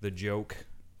the joke.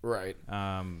 Right.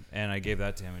 And I gave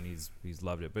that to him, and he's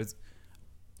loved it. But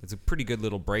it's a pretty good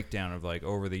little breakdown of like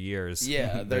over the years.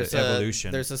 Yeah, there's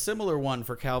evolution. There's a similar one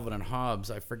for Calvin and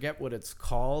Hobbes. I forget what it's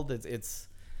called. It's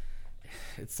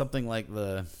something like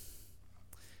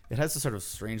it has a sort of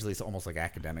strangely, it's almost like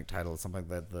academic title. It's something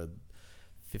like the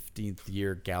 15th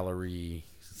year gallery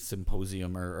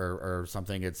symposium or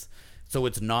something. It's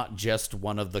not just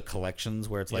one of the collections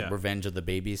where it's like Revenge of the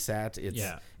Babysat.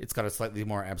 It's got a slightly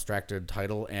more abstracted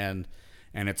title, and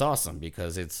it's awesome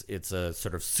because it's a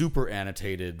sort of super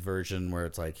annotated version where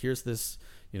it's like, here's this,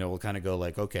 we'll kind of go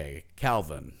like, okay,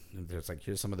 Calvin. And there's like,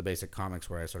 here's some of the basic comics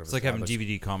where I sort of it's like having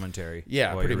DVD commentary.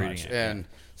 Yeah, while pretty you're much. reading it. And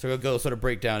so he'll go sort of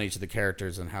break down each of the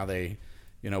characters and how they,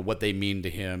 what they mean to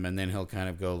him, and then he'll kind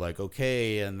of go like,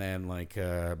 okay, and then like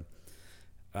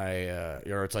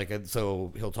or it's like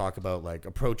so he'll talk about like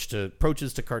approaches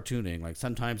to cartooning. Like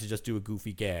sometimes you just do a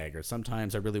goofy gag, or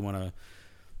sometimes I really want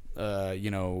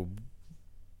to,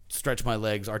 stretch my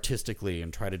legs artistically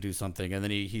and try to do something. And then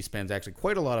he spends actually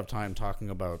quite a lot of time talking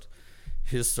about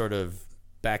his sort of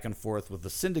back and forth with the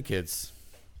syndicates,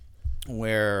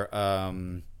 where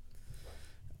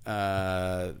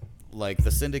like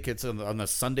the syndicates on the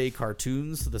Sunday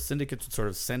cartoons, the syndicates would sort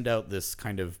of send out this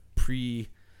kind of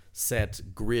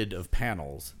preset grid of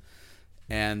panels.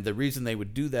 And the reason they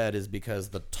would do that is because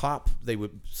the top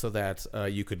so that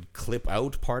you could clip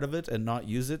out part of it and not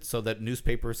use it, so that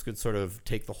newspapers could sort of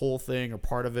take the whole thing or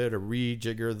part of it or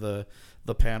rejigger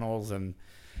the panels, and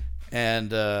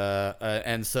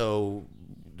so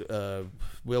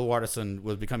Will Watterson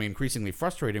was becoming increasingly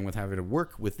frustrating with having to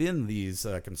work within these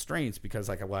constraints, because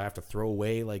I have to throw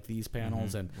away like these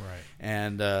panels, and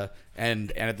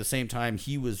at the same time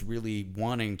he was really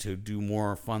wanting to do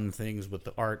more fun things with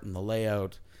the art and the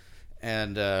layout,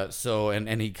 and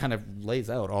he kind of lays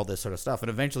out all this sort of stuff,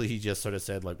 and eventually he just sort of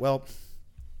said like,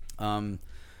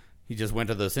 he just went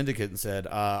to the syndicate and said,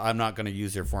 I'm not going to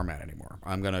use your format anymore.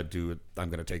 I'm going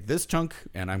to take this chunk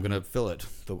and I'm going to fill it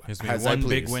as one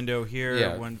big window here.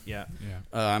 Yeah.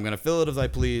 I'm going to fill it as I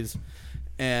please.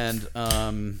 And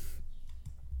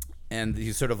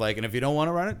he's sort of like, and if you don't want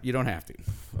to run it, you don't have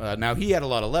to. Now, he had a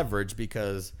lot of leverage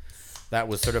because that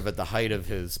was sort of at the height of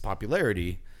his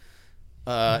popularity.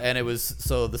 And it was,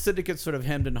 so the syndicate sort of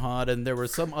hemmed and hawed, and there were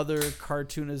some other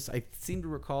cartoonists, I seem to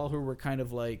recall, who were kind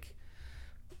of like,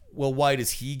 well, why does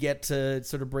he get to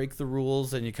sort of break the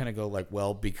rules? And you kind of go like,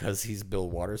 well, because he's Bill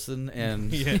Watterson,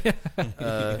 and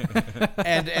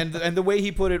and the way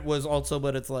he put it was also,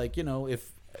 but it's like,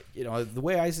 if the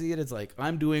way I see it, it's like,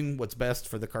 I'm doing what's best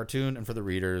for the cartoon and for the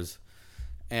readers,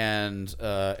 and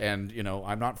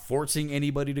I'm not forcing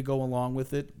anybody to go along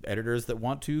with it. Editors that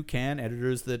want to can,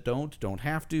 editors that don't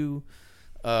have to,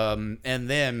 and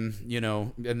then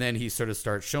he sort of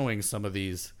starts showing some of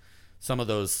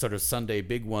those sort of Sunday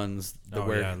big ones. I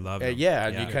love them. And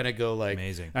you kind of go like,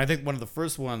 amazing. I think one of the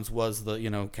first ones was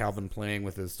Calvin playing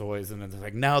with his toys, and it's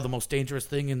like, now the most dangerous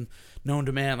thing known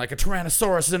to man, like a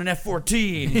Tyrannosaurus in an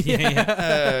F-14.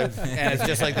 And it's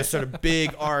just like this sort of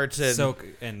big art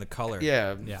and the color.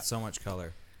 Yeah, so much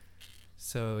color.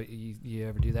 So you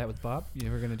ever do that with Bob? You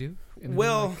ever gonna do?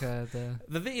 Well,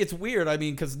 the thing, it's weird. I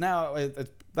mean, because now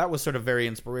that was sort of very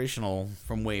inspirational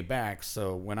from way back.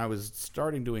 So when I was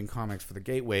starting doing comics for the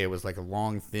Gateway, it was like a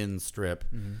long, thin strip.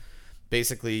 Mm-hmm.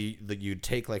 Basically, you'd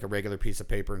take like a regular piece of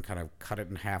paper and kind of cut it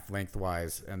in half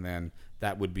lengthwise, and then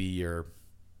that would be your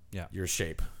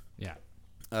shape. Yeah.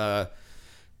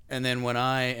 And then when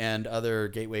I and other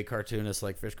Gateway cartoonists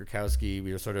like Fish Krakowski,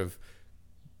 we were sort of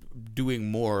doing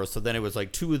more, so then it was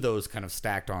like two of those kind of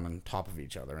stacked on top of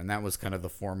each other, and that was kind of the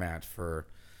format for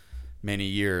many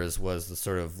years, was the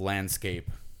sort of landscape.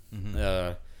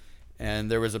 Mm-hmm. And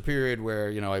there was a period where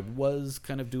I was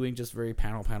kind of doing just very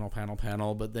panel,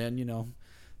 but then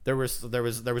there was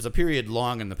a period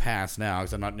long in the past now,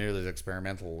 because I'm not nearly as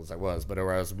experimental as I was, but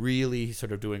where I was really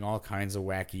sort of doing all kinds of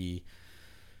wacky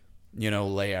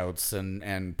layouts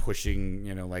and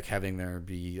pushing, like having there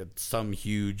be some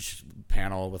huge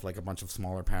panel with like a bunch of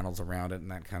smaller panels around it and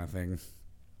that kind of thing.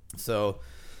 So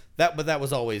that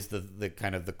was always the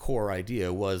kind of the core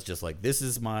idea, was just like, this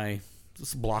is my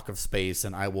block of space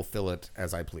and I will fill it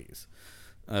as I please.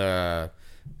 And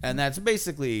that's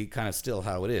basically kind of still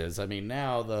how it is. I mean,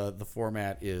 now the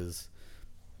format is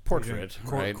portrait,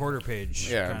 right? Quarter page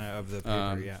kind of the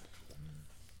paper,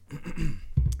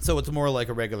 So it's more like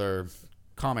a regular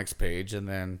comics page, and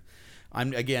then I'm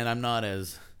not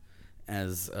as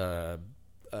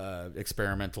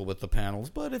experimental with the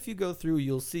panels, but if you go through,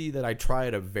 you'll see that I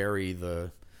try to vary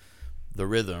the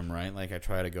rhythm, right? Like I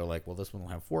try to go like, well, this one will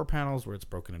have 4 panels where it's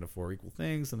broken into 4 equal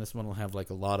things, and this one will have like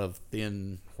a lot of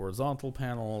thin horizontal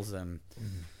panels and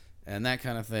that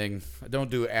kind of thing. I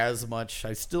don't do as much.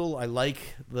 I like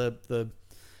the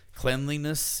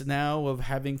cleanliness now of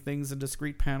having things in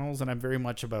discrete panels, and I'm very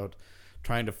much about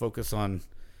trying to focus on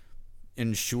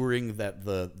ensuring that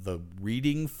the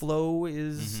reading flow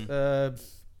is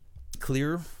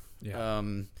clear.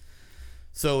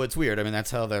 So it's weird. I mean,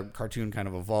 that's how the cartoon kind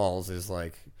of evolves, is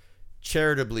like,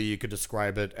 charitably you could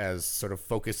describe it as sort of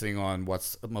focusing on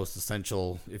what's most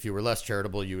essential. If you were less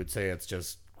charitable, you would say it's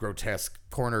just grotesque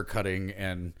corner cutting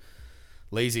and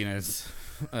laziness.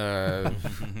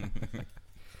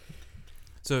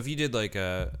 So if you did like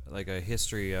a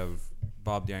history of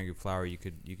Bob the Angry Flower, you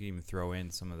could even throw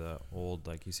in some of the old,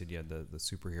 like you said, you had the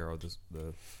superhero,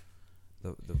 the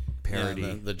parody.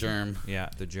 Yeah, the germ. Yeah,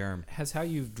 the germ. Has how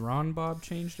you've drawn Bob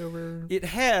changed over? It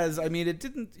has. I mean, it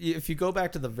didn't. If you go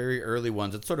back to the very early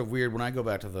ones, it's sort of weird. When I go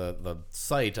back to the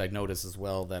site, I notice as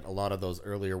well that a lot of those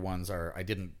earlier ones I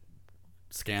didn't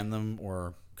scan them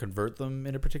or convert them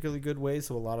in a particularly good way,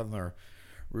 so a lot of them are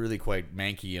really quite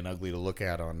manky and ugly to look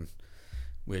at on.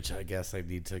 Which I guess I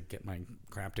need to get my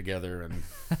crap together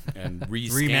and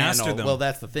Remaster them. Well,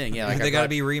 that's the thing. Yeah, like They got to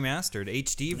be remastered,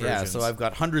 HD versions. Yeah, so I've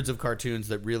got hundreds of cartoons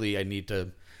that really I need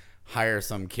to hire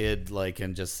some kid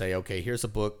and just say, okay, here's a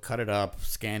book, cut it up,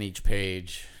 scan each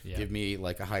page, give me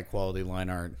like a high quality line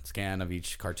art scan of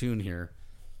each cartoon here.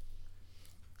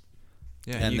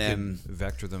 Yeah, and you then can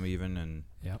vector them even and.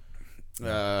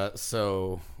 Yep.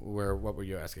 So what were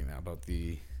you asking now about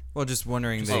the? Well, just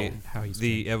wondering how he's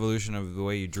the evolution of the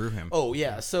way you drew him. Oh,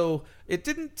 yeah. So it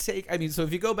didn't take... I mean, so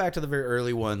if you go back to the very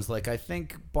early ones, like, I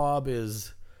think Bob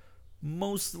is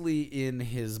mostly in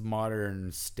his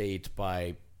modern state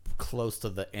by close to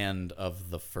the end of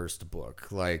the first book.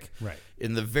 Like, right.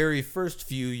 In the very first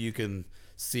few, you can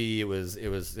see it was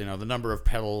the number of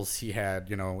petals he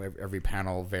had, every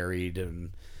panel varied,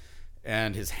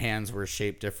 and his hands were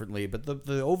shaped differently. But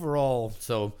the overall...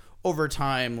 So... Over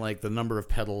time, like the number of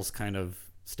petals kind of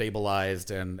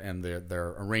stabilized, and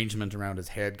their arrangement around his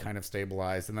head kind of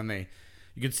stabilized, and then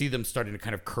you could see them starting to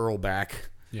kind of curl back.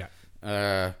 Yeah.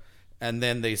 And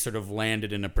then they sort of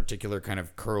landed in a particular kind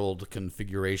of curled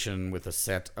configuration with a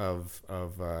set of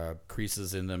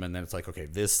creases in them, and then it's like, okay,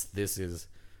 this is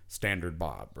standard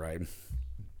Bob, right?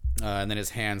 And then his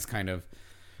hands kind of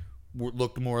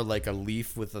looked more like a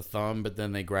leaf with a thumb, but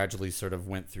then they gradually sort of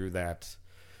went through that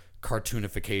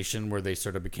cartoonification where they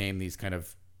sort of became these kind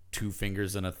of two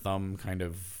fingers and a thumb kind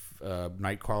of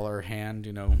nightcrawler hand,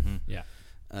 Mm-hmm.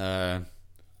 Yeah.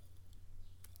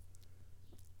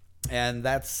 And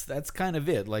that's kind of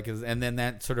it. Like, and then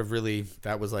that sort of really,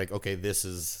 that was like, okay, this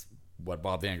is what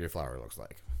Bob the Angry Flower looks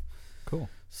like. Cool.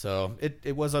 So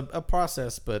it was a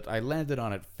process, but I landed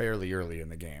on it fairly early in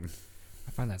the game.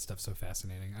 I find that stuff so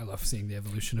fascinating. I love seeing the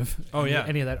evolution of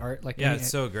any of that art. Like, it's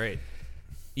so great.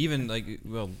 Even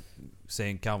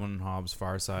saying Calvin and Hobbes,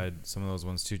 Far Side, some of those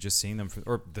ones too. Just seeing them,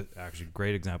 actually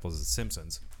great examples is The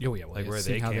Simpsons. Oh yeah, like where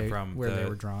they came from, where they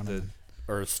were drawn.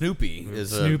 Or Snoopy is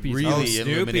Snoopy's a really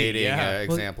Snoopy, illuminating yeah.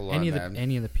 example well, on any that. of the,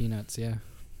 any of the Peanuts, yeah.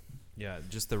 Yeah,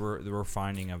 just the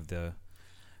refining of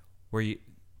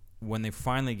when they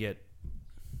finally get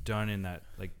done in that,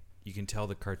 like you can tell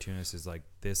the cartoonist is like,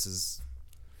 this is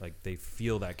like they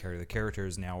feel that character. The character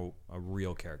is now a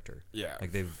real character. Yeah,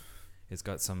 like it's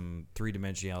got some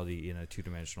 3-dimensionality in a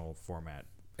 2-dimensional format.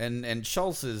 And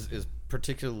Schultz is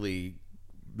particularly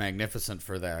magnificent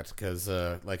for that because,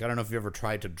 like, I don't know if you ever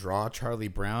tried to draw Charlie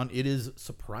Brown. It is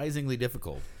surprisingly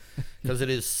difficult because it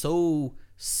is so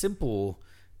simple,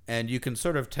 and you can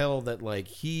sort of tell that, like,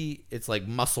 it's like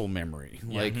muscle memory.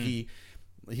 Yeah. Like,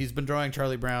 he's been drawing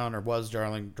Charlie Brown, or was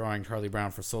drawing Charlie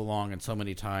Brown for so long and so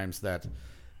many times that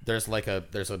there's a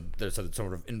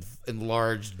sort of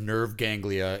enlarged nerve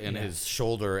ganglia in his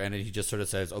shoulder, and he just sort of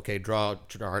says, okay, draw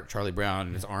Charlie Brown,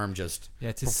 and his arm just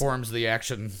performs the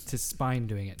action. It's his spine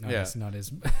doing it, not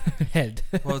his head.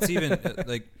 Well, it's even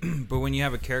but when you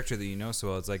have a character that you know so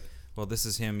well, it's like, well, this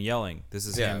is him yelling, this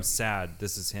is him sad,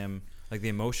 this is him, like the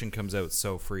emotion comes out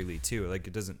so freely too. Like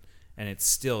it doesn't, and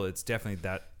it's definitely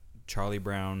that Charlie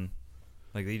Brown.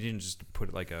 Like they didn't just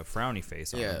put like a frowny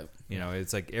face on him.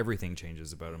 It's like everything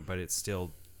changes about him, but it's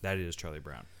still, that is Charlie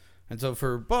Brown. And so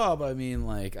for Bob, I mean,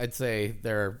 like I'd say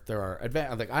there are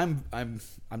like I'm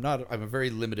a very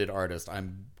limited artist.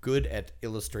 I'm good at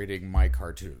illustrating my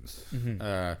cartoons.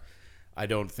 Mm-hmm. I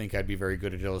don't think I'd be very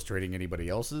good at illustrating anybody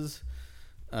else's.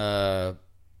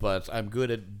 But I'm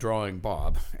good at drawing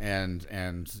Bob, and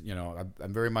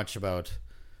I'm very much about,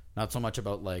 not so much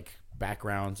about like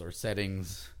backgrounds or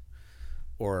settings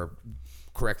or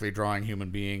correctly drawing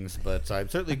human beings, but I'm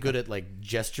certainly good at like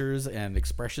gestures and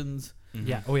expressions. Mm-hmm.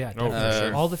 Yeah. Oh yeah.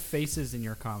 Sure. All the faces in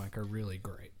your comic are really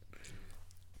great.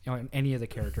 And any of the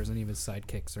characters, any of his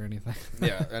sidekicks or anything.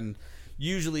 Yeah, and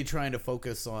usually trying to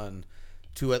focus on,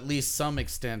 to at least some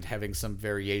extent, having some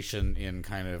variation in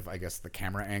kind of, I guess, the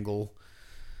camera angle.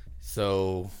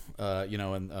 So,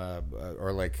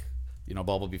 or like,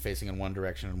 Bob will be facing in one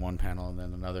direction in one panel and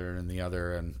then another in the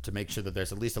other, and to make sure that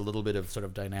there's at least a little bit of sort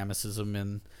of dynamicism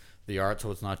in the art,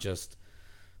 so it's not just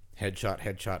headshot,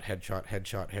 headshot, headshot,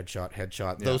 headshot, headshot,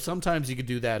 headshot. Yeah. Though sometimes you could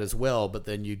do that as well, but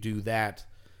then you do that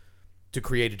to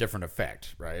create a different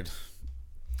effect, right?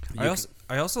 I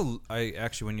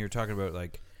actually, when you're talking about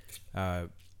like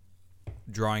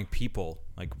drawing people,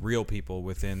 like real people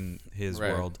within his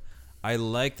world, I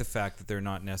like the fact that they're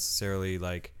not necessarily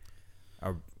like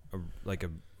like a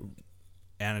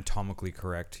anatomically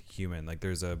correct human. Like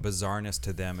there's a bizarreness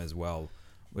to them as well,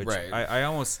 which I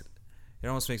almost it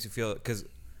almost makes you feel, because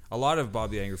a lot of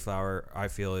Bob the Angry Flower I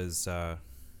feel is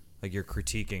like you're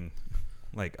critiquing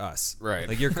like us, right?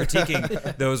 Like you're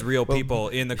critiquing those real people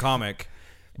in the comic.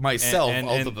 Myself,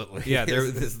 ultimately, yeah, there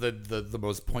is the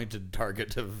most pointed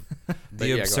target of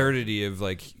the absurdity of,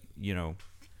 like, you know,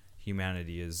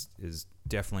 humanity is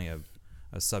definitely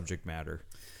a subject matter,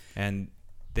 and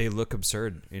they look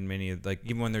absurd in many, like,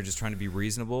 even when they're just trying to be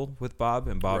reasonable with Bob,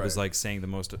 and Bob is like saying the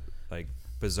most like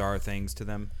bizarre things to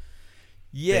them.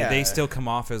 Yeah, they still come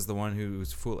off as the one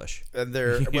who's foolish, and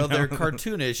they're they're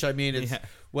cartoonish. I mean, it's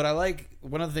what I like.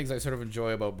 One of the things I sort of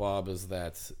enjoy about Bob is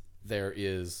that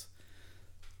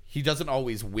he doesn't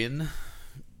always win,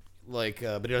 like,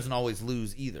 but he doesn't always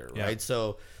lose either, right?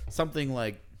 So something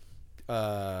like,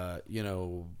 you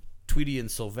know, Tweety and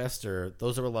Sylvester,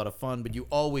 those are a lot of fun, but you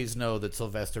always know that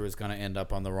Sylvester is going to end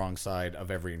up on the wrong side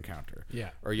of every encounter.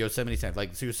 Yeah. Or Yosemite Sam.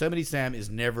 Like, so Yosemite Sam is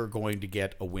never going to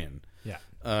get a win. Yeah.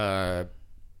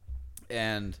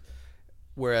 And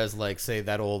whereas, like, say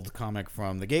that old comic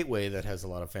from the Gateway that has a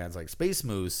lot of fans, like Space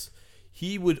Moose,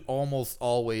 he would almost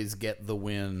always get the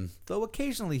win, though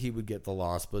occasionally he would get the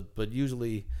loss, but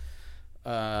usually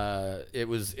it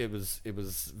was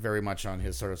very much on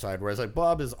his sort of side. Whereas, like,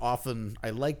 Bob is often, I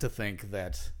like to think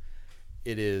that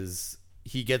it is,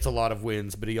 he gets a lot of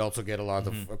wins, but he also get a lot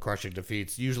of crushing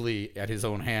defeats, usually at his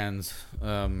own hands.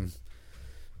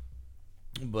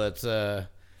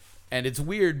 And it's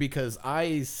weird because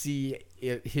I see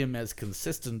him as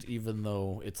consistent, even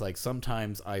though it's like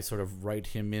sometimes I sort of write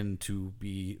him in to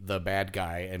be the bad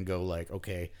guy and go like,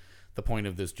 okay, the point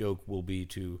of this joke will be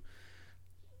to,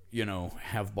 you know,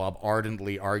 have Bob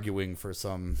ardently arguing for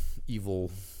some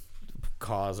evil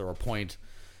cause or a point.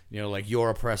 You know, like, your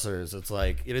oppressors. It's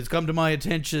like, it has come to my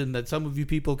attention that some of you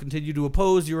people continue to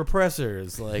oppose your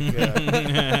oppressors. Like,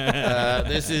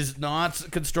 this is not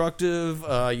constructive.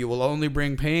 You will only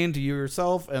bring pain to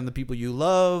yourself and the people you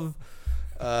love.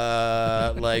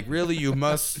 Like, really, you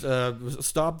must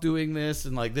stop doing this.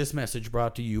 And, like, this message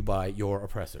brought to you by your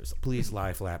oppressors. Please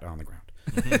lie flat on the ground.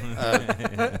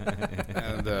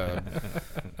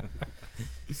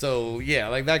 So, yeah,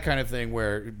 like that kind of thing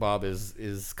where Bob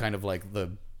is kind of like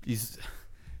he's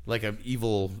like an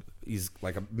evil, he's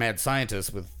like a mad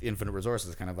scientist with infinite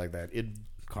resources, kind of like that id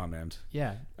comment.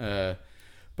 Yeah. But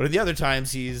at the other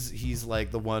times, he's like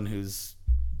the one who's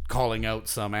calling out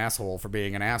some asshole for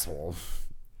being an asshole.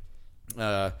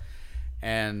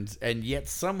 And yet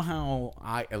somehow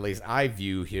at least I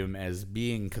view him as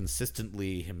being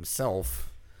consistently himself.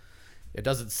 It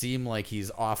doesn't seem like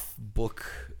he's off book,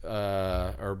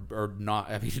 or not.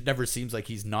 I mean, it never seems like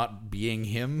he's not being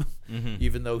him,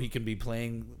 even though he can be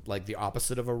playing like the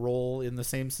opposite of a role in the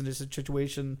same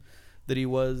situation that he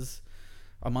was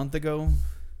a month ago.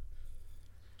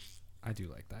 I do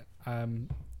like that.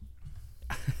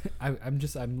 I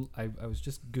was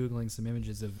just Googling some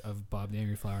images of Bob the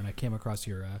Angry Flower, and I came across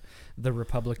your the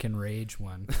Republican Rage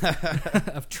one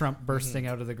of Trump bursting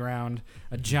out of the ground,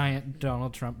 a giant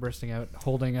Donald Trump bursting out,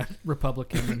 holding a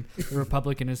Republican, and the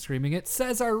Republican is screaming, "It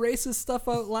says our racist stuff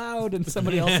out loud," and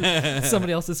somebody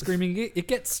else is screaming, "It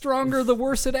gets stronger the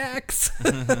worse it acts."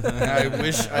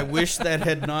 I wish that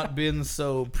had not been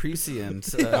so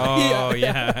prescient.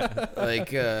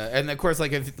 Like, and of course,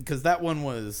 like, because that one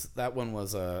was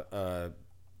a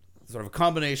sort of a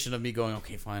combination of me going,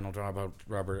 okay, fine, I'll draw about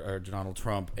Donald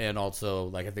Trump, and also,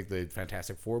 like, I think the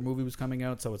Fantastic Four movie was coming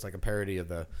out, so it's like a parody of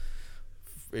the,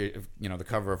 you know, the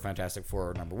cover of Fantastic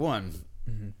Four #1,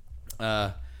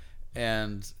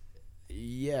 and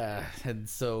yeah, and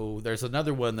so there's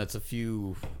another one that's a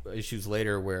few issues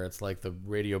later where it's like the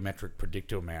radiometric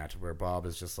predictomat, where Bob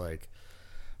is just like,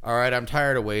 all right, I'm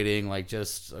tired of waiting. Like,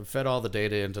 just I've fed all the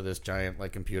data into this giant,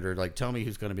 like, computer. Like, tell me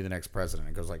who's going to be the next president.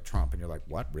 It goes like Trump, and you're like,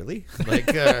 what, really? Like,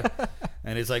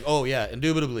 and it's like, oh yeah,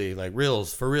 indubitably, like,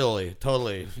 reals for really,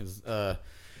 totally.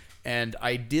 And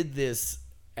I did this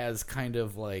as kind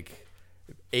of like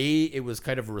it was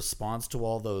kind of a response to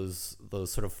all those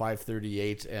sort of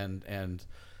 538 and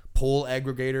poll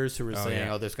aggregators who were saying,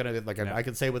 oh, there's going to be like I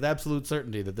can say with absolute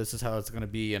certainty that this is how it's going to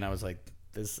be, and I was like,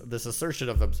 This assertion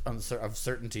of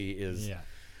certainty is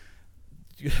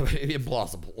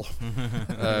implausible.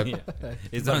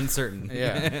 It's uncertain.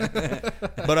 Yeah,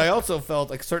 but I also felt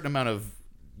like a certain amount of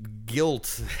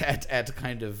guilt at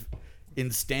kind of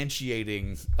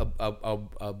instantiating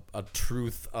a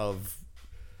truth of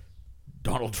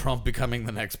Donald Trump becoming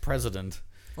the next president.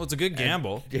 Well, it's a good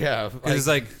gamble. Yeah, because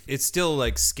it's still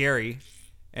like scary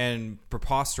and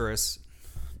preposterous.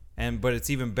 but it's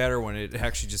even better when it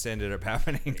actually just ended up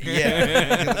happening.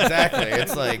 Yeah, exactly.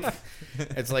 It's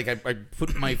like I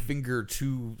put my finger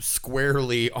too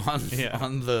squarely on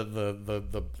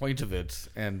the point of it,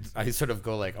 and I sort of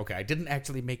go like, okay, I didn't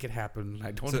actually make it happen.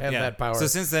 I don't have that power. So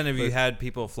since then, have you had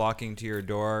people flocking to your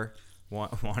door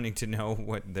wanting to know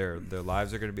what their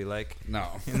lives are going to be like? No,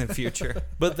 in the future.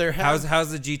 But there has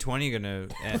how's the G20 going to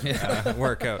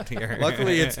work out here?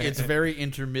 Luckily, it's very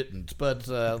intermittent. But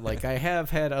like I have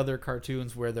had other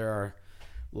cartoons where there are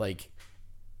like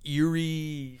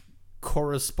eerie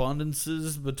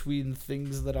correspondences between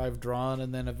things that I've drawn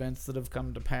and then events that have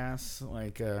come to pass.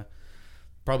 Like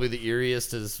probably the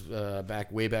eeriest is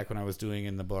way back when I was doing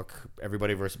in the book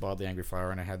Everybody vs. Bob the Angry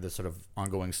Flower, and I had this sort of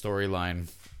ongoing storyline.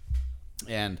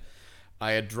 And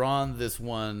I had drawn this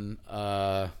one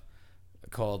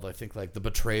called, I think, like The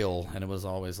Betrayal, and it was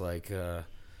always like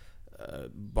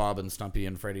Bob and Stumpy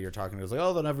and Freddy are talking. It was like,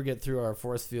 oh, they'll never get through our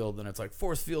force field, and it's like,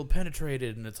 force field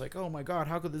penetrated, and it's like, oh my god,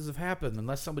 how could this have happened?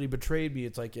 Unless somebody betrayed me.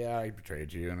 It's like, yeah, I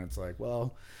betrayed you, and it's like,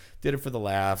 well, did it for the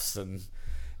laughs, and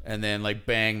then like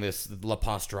bang, this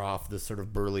L'Apostrophe, this sort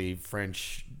of burly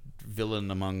French villain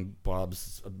among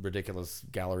Bob's ridiculous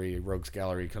rogues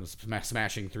gallery, comes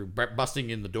smashing through,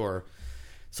 busting in the door.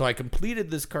 So I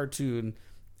completed this cartoon,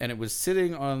 and it was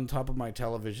sitting on top of my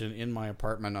television in my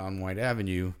apartment on White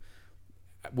Avenue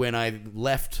when I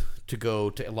left to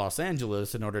go to Los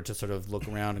Angeles in order to sort of look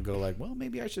around and go like, well,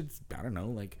 maybe I should, I don't know,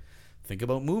 like think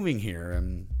about moving here.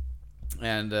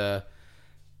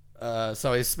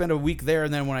 So I spent a week there,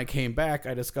 and then when I came back,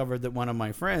 I discovered that one of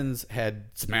my friends had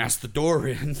smashed the door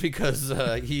in because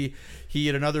he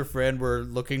and another friend were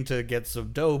looking to get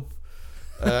some dope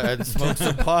and smoke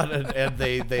some pot, and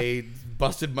they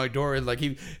busted my door in. Like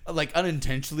he, like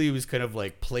unintentionally, was kind of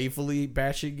like playfully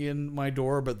bashing in my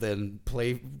door, but then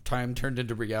playtime turned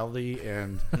into reality,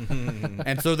 and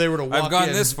so they were to walk. I've gone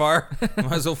this far,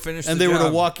 might as well finish. And the they job. were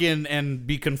to walk in and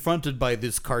be confronted by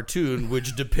this cartoon,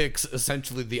 which depicts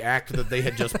essentially the act that they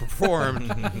had just performed.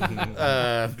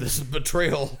 This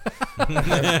betrayal,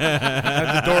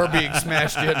 the door being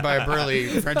smashed in by a burly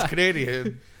French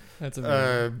Canadian. That's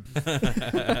amazing.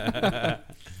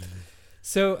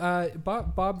 So,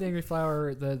 Bob the Angry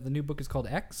Flower, the new book is called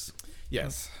X.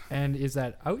 Yes. And is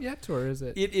that out yet, or is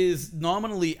it? It is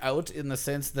nominally out in the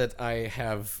sense that I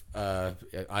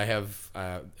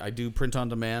do print on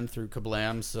demand through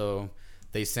Kablam, so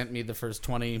they sent me the first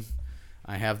 20.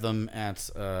 I have them at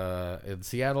in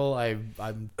Seattle.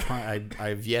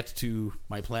 I've yet to.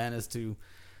 My plan is to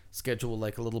schedule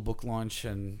like a little book launch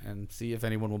and see if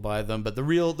anyone will buy them. But the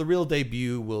real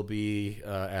debut will be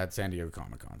at San Diego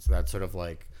Comic-Con. So that's sort of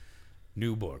like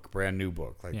brand new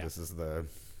book. Like This is the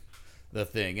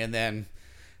thing. And then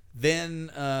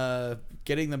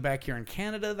getting them back here in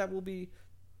Canada, that will be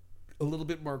a little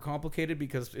bit more complicated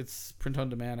because it's print on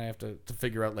demand. I have to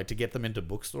figure out, like, to get them into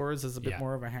bookstores is a bit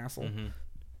more of a hassle.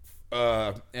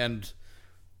 Mm-hmm. And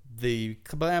the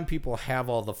Kablam people have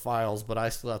all the files, but I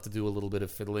still have to do a little bit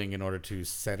of fiddling in order to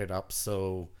set it up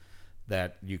so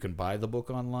that you can buy the book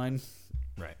online.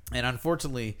 Right. And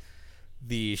unfortunately,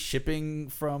 the shipping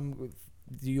from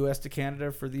the U.S. to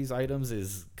Canada for these items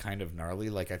is kind of gnarly.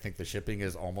 Like, I think the shipping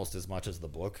is almost as much as the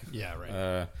book. Yeah,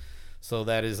 right. So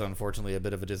that is unfortunately a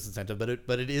bit of a disincentive,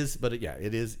 but it is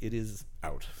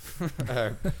out.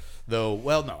 Though,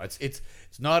 well, no, it's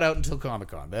not out until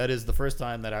Comic-Con. That is the first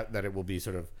time that it will be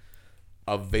sort of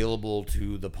available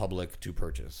to the public to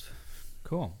purchase.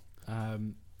 Cool.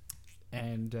 And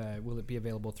will it be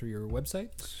available through your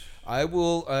website? I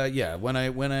will. When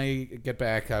I get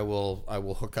back, I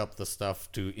will hook up the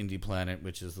stuff to Indie Planet,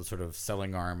 which is the sort of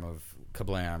selling arm of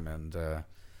Kablam,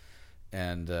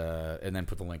 and then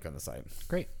put the link on the site.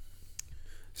 Great.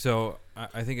 So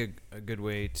I think a good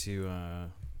way to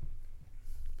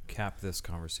cap this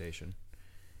conversation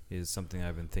is something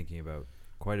I've been thinking about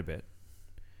quite a bit.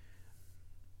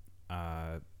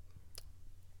 Bob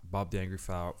the Angry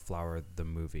Flower, the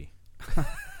movie.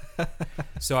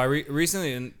 So I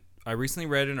recently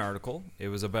read an article. It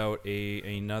was about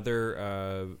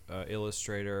another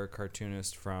illustrator,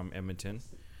 cartoonist from Edmonton.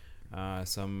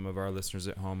 Some of our listeners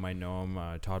at home might know him,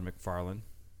 Todd McFarlane.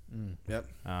 Yep.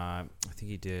 I think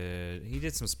he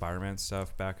did some Spider-Man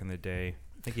stuff back in the day.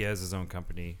 I think he has his own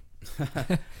company.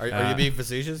 Are you being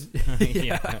facetious?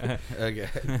 Yeah.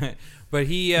 Okay. But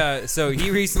he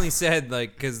recently said,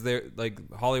 like, because they're like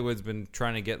Hollywood's been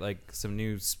trying to get like some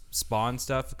new Spawn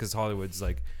stuff because Hollywood's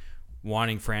like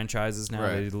wanting franchises now.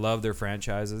 Right. They love their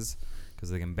franchises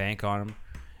because they can bank on them.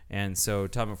 And so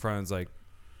Todd McFarlane's like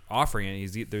offering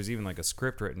it. There's even like a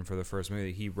script written for the first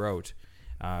movie that he wrote.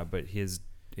 But his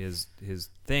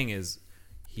thing is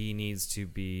he needs to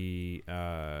be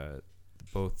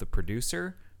both the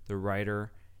producer, the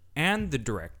writer, and the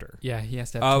director. Yeah, he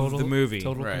has to have of the movie.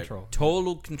 total Right. control.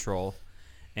 Total control.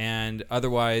 And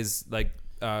otherwise, like,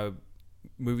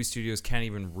 movie studios can't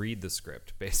even read the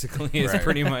script, basically, is Right.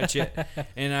 pretty much it.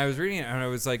 And I was reading it, and I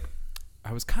was like,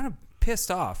 I was kind of pissed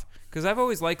off, because I've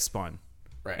always liked Spawn.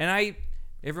 Right. And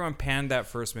everyone panned that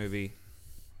first movie.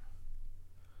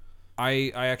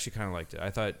 I actually kind of liked it. I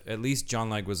thought at least John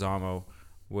Leguizamo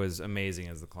was amazing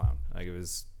as the clown. Like, it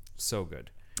was so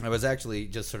good. I was actually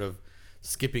just sort of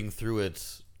skipping through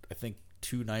it, I think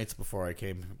 2 nights before I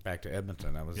came back to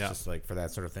Edmonton. I was just like, for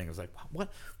that sort of thing, I was like, what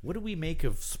do we make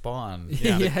of Spawn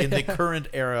in the current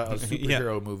era of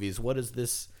superhero movies? What is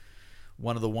this,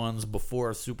 one of the ones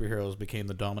before superheroes became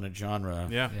the dominant genre?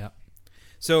 Yeah. Yeah.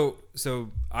 So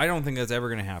I don't think that's ever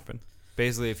going to happen.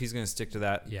 Basically, if he's going to stick to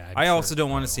that. Yeah, I'm I sure also don't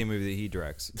want he to see a movie that he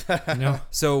directs. No.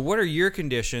 So what are your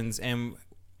conditions, and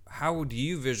how do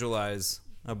you visualize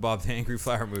a Bob the Angry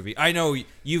Flower movie? I know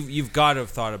you've got to have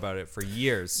thought about it for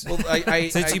years. Well,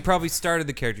 Since you probably started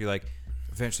the character, you're like,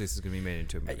 eventually this is going to be made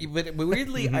into a movie. But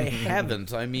weirdly, I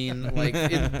haven't. I mean, like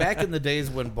back in the days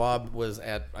when Bob was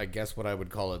at, I guess what I would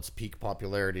call its peak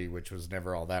popularity, which was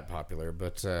never all that popular.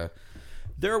 But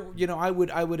there, I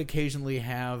would occasionally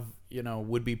have,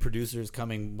 would-be producers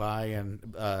coming by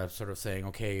and sort of saying,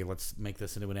 okay, let's make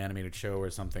this into an animated show or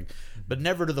something. But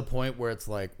never to the point where it's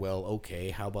like, well, okay,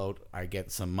 how about I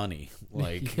get some money?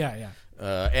 Like, Yeah.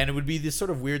 and it would be these sort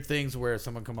of weird things where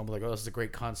someone come up with like, oh, this is a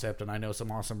great concept, and I know some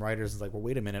awesome writers. It's like, well,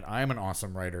 wait a minute, I'm an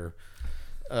awesome writer.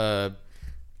 But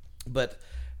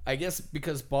I guess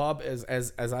because Bob,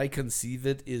 as I conceive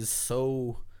it, is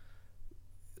so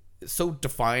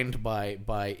defined by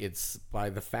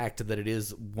the fact that it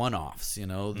is one-offs.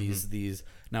 These.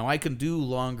 Now I can do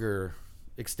longer,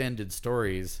 extended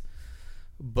stories.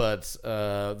 But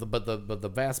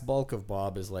the vast bulk of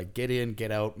Bob is like get in,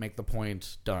 get out, make the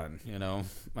point, done.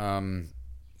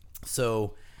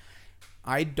 So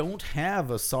I don't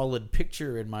have a solid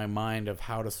picture in my mind of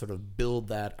how to sort of build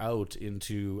that out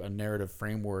into a narrative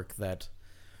framework that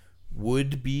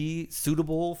would be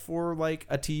suitable for like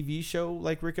a TV show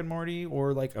like Rick and Morty,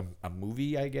 or like a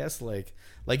movie, I guess, like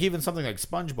even something like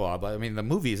SpongeBob. I mean, the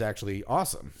movie is actually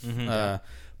awesome,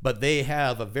 but they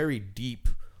have a very deep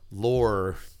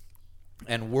lore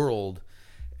and world,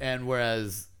 and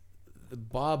whereas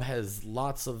Bob has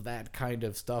lots of that kind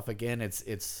of stuff. Again, it's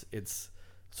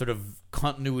sort of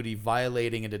continuity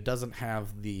violating, and it doesn't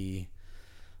have the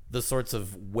sorts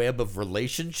of web of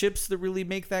relationships that really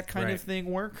make that kind of thing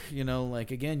work.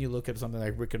 Like, again, you look at something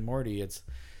like Rick and Morty, it's,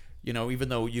 even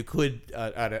though you could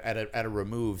at a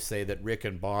remove say that Rick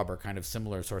and Bob are kind of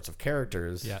similar sorts of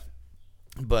characters,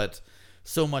 but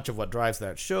so much of what drives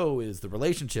that show is the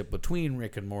relationship between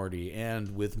Rick and Morty,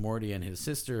 and with Morty and his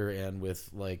sister, and with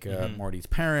like Morty's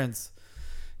parents.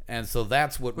 And so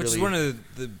that's what Which really is one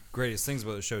of the greatest things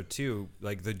about the show too.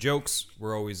 Like, the jokes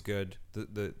were always good.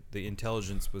 The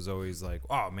intelligence was always like,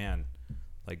 oh man,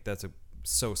 like that's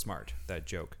so smart, that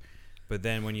joke. But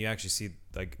then when you actually see,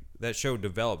 like, that show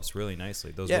develops really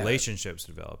nicely. Those relationships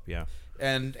develop. Yeah.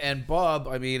 And Bob,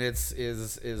 I mean, it's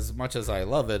as much as I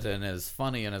love it and as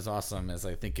funny and as awesome as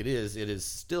I think it is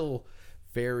still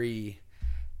very,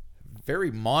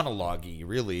 very monologue-y,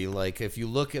 really. Like, if you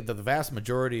look at the vast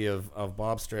majority of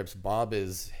Bob strips, Bob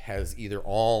has either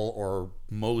all or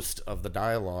most of the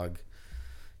dialogue.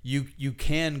 You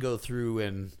can go through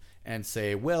and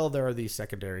say, well, there are these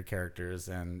secondary characters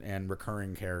and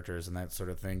recurring characters and that sort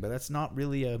of thing, but that's not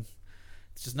really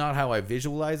it's just not how I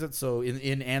visualize it. So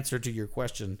in answer to your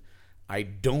question, I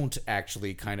don't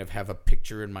actually kind of have a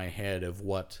picture in my head of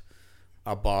what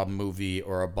a Bob movie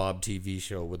or a Bob TV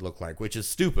show would look like, which is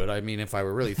stupid. I mean, if I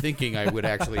were really thinking, I would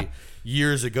actually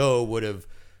years ago would have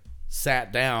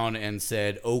sat down and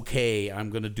said, okay, I'm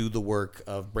going to do the work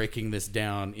of breaking this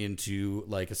down into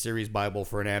like a series Bible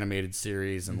for an animated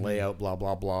series and lay out blah,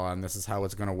 blah, blah. And this is how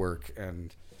it's going to work.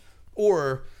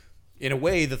 Or in a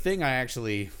way,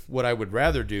 what I would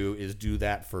rather do is do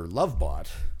that for Lovebot.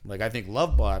 Like, I think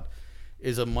Lovebot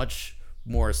is a much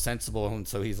more sensible, and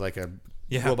so he's like a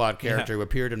robot character who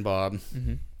appeared in Bob,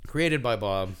 created by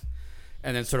Bob,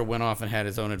 and then sort of went off and had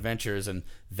his own adventures. And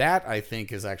that, I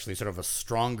think, is actually sort of a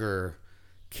stronger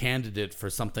candidate for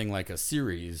something like a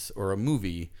series or a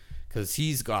movie, because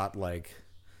he's got like,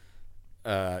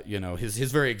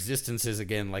 his very existence is,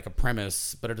 again, like a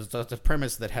premise, but it's a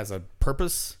premise that has a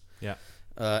purpose. Yeah.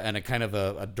 And a kind of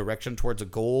a direction towards a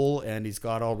goal, and he's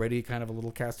got already kind of a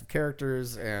little cast of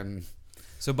characters. And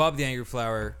So Bob the Angry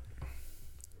Flower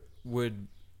would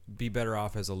be better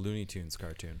off as a Looney Tunes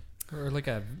cartoon. Or like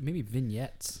maybe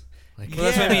vignettes. Like, Well,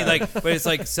 that's what I mean. Like, but it's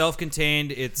like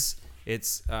self-contained. It's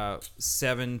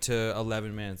 7 to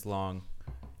 11 minutes long.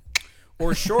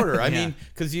 Or shorter. I Yeah. mean,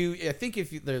 because I think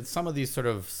there's some of these sort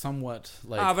of somewhat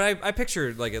like. But I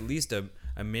pictured like at least a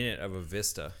minute of a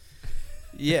vista.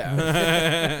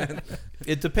 Yeah.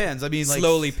 It depends. I mean, like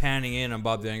Slowly panning in on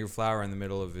Bob the Angry Flower in the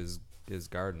middle of his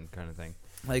garden kind of thing.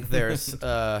 Like there's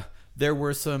there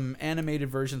were some animated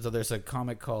versions of there's a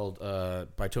comic called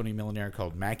by Tony Millionaire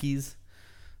called Mackey's,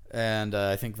 and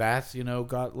I think that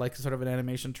got like sort of an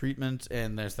animation treatment.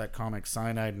 And there's that comic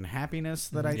Cyanide and Happiness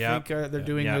that I think they're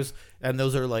doing those, and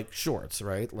those are like shorts,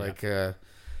 right? Like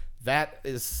that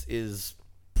is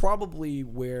probably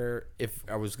where if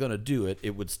I was gonna do it,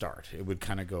 it would start. It would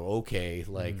kind of go, okay,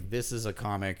 like this is a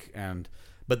comic,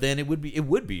 but then it would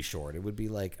be short. It would be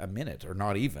like a minute or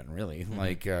not even really.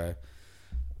 Like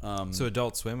So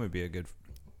Adult Swim would be a good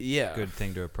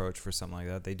thing to approach for something like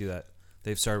that. They do that.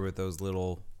 They've started with those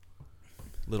little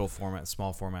formats,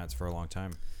 small formats for a long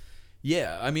time.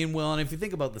 Yeah, I mean, well, and if you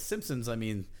think about The Simpsons, I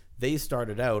mean, they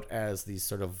started out as these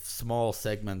sort of small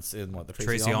segments in the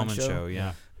Tracy Ullman show.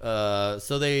 Yeah.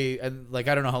 So they I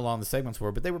don't know how long the segments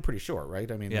were, but they were pretty short, right?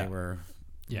 I mean, Yeah. they were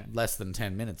less than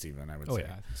 10 minutes even, I would say. oh yeah,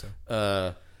 I think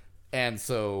so. And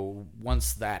so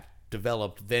once that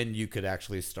developed, then you could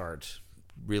actually start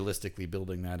realistically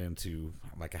building that into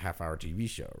like a half-hour TV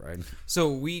show, right?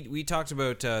 So we talked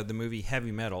about the movie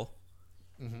Heavy Metal.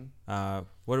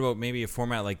 What about maybe a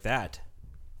format like that,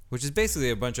 which is basically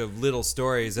a bunch of little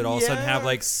stories that all of a sudden have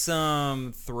like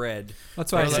some thread.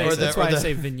 That's why I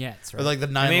say vignettes, right? Or like the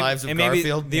Nine Lives of and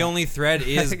Garfield. maybe the only thread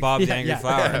is Bob the Angry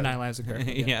Flower. 9 Lives of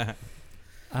Garfield. Yeah.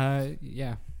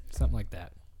 Yeah, something like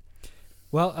that.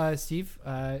 Well, Steve,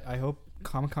 I hope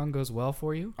Comic-Con goes well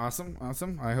for you. Awesome.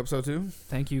 I hope so too.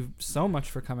 Thank you so much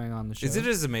for coming on the show. Is it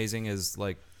as amazing as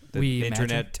like the We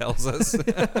internet tells us?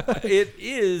 It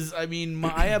is. I mean,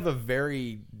 I have a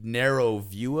very narrow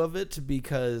view of it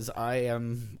because I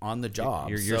am on the job.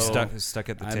 You're so stuck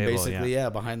at the I'm table. basically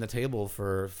behind the table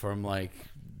from like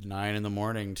 9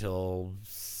 a.m. till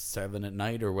 7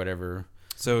 p.m. or whatever.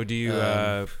 So do you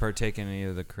partake in any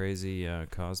of the crazy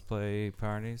cosplay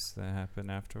parties that happen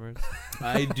afterwards?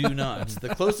 I do not. The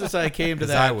closest I came to 'Cause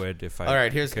that. I would if I. All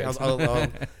right, here's could.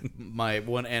 I'll my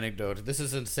one anecdote. This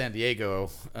is in San Diego,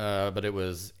 but it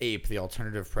was APE, the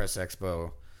Alternative Press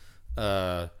Expo,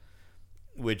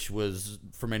 which was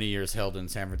for many years held in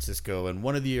San Francisco. And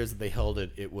one of the years that they held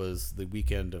it, it was the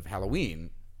weekend of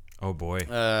Halloween. Oh boy.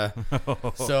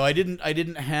 So I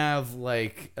didn't have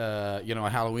like a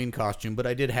Halloween costume, but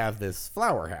I did have this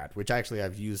flower hat, which actually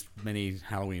I've used many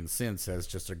Halloween since as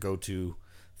just a go-to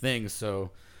thing.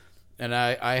 So, and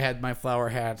I had my flower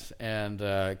hat, and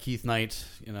Keith Knight,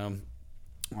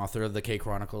 author of the K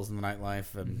Chronicles and the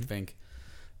Nightlife, and Think,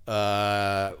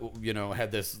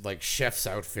 had this like chef's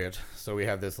outfit. So we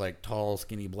have this like tall,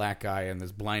 skinny black guy and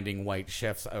this blinding white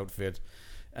chef's outfit.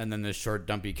 And then this short,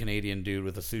 dumpy Canadian dude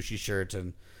with a sushi shirt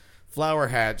and flower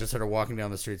hat just sort of walking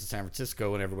down the streets of San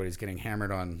Francisco when everybody's getting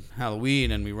hammered on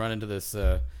Halloween. And we run into this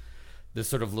this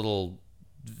sort of little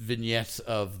vignette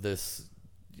of this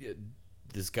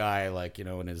guy, like,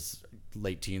 in his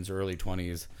late teens or early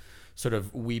 20s, sort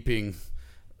of weeping,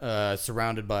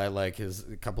 surrounded by like a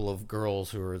couple of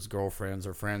girls who are his girlfriends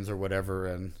or friends or whatever.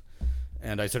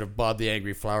 And I sort of Bob the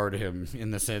Angry Flower to him in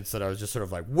the sense that I was just sort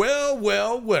of like, well,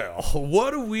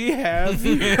 what do we have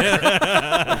here?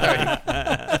 Like,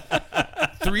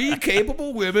 3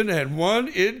 capable women and 1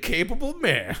 incapable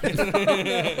man.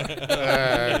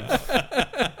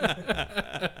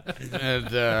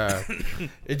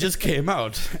 It just came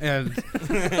out. And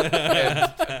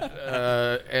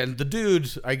the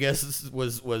dude, I guess,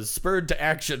 was spurred to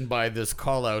action by this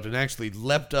call out and actually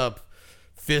leapt up,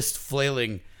 fist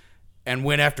flailing, and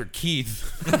went after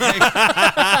Keith.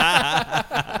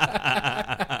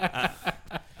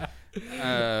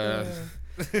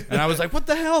 And I was like, what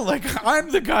the hell? Like, I'm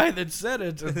the guy that said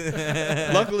it.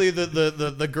 Luckily,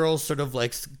 the girls sort of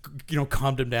like,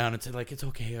 calmed him down and said like, it's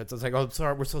okay. It's like, oh,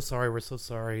 sorry, we're so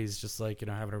sorry. He's just like,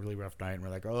 having a really rough night. And we're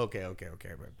like, oh, okay.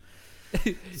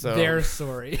 But so, they're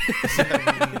sorry.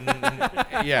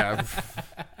 Yeah.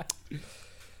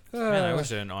 Man, I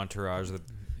wish I had an entourage that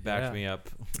backed me up.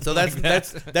 So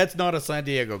that's not a San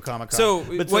Diego Comic-Con. So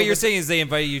what you're saying is they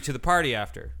invited you to the party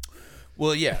after.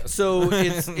 Well, yeah. So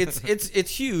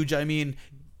it's huge. I mean,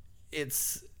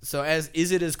 is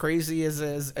it as crazy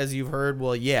as you've heard?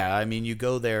 Well, yeah. I mean, you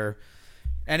go there,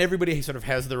 and everybody sort of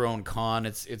has their own con.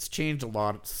 It's changed a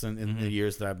lot in the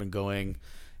years that I've been going.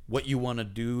 What you want to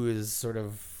do is sort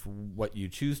of what you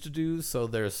choose to do. So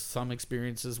there's some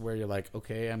experiences where you're like,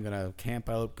 okay, I'm gonna camp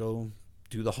out, go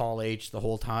do the Hall H the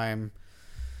whole time.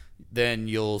 then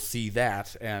you'll see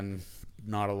that and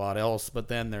not a lot else. But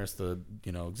then there's the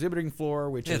exhibiting floor,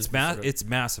 which is it's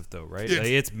massive though, right?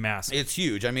 It's massive. It's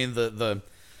huge. I mean, the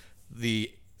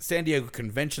San Diego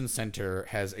Convention Center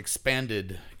has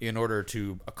expanded in order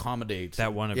to accommodate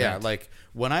that one event. Yeah, like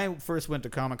when I first went to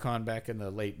Comic-Con back in the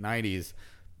late 90s,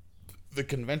 the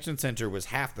convention center was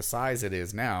half the size it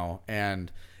is now,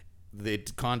 and the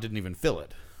con didn't even fill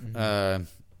it. Mm-hmm.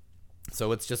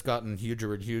 So it's just gotten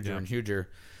huger and huger and huger.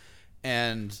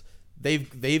 And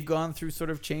they've gone through sort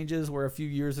of changes where a few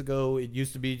years ago it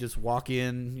used to be just walk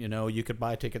in, you could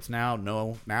buy tickets now.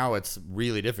 No, now it's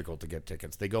really difficult to get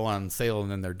tickets. They go on sale and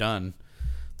then they're done.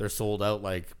 They're sold out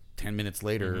like 10 minutes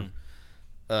later.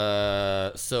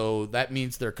 Mm-hmm. So that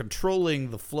means they're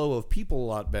controlling the flow of people a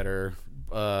lot better.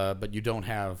 But you don't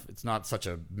have, it's not such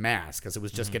a mass because it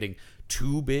was just getting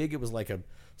too big. It was like a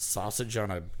sausage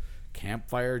on a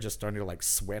campfire, just starting to like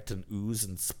sweat and ooze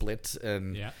and split,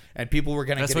 and people were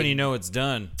That's when you know it's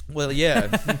done. Well,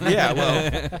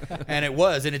 and it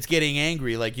was, and it's getting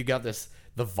angry. Like you got this,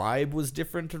 the vibe was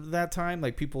different at that time.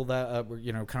 Like people that were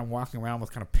kind of walking around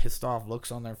with kind of pissed off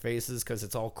looks on their faces because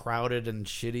it's all crowded and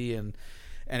shitty, and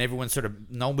everyone's sort of,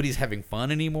 nobody's having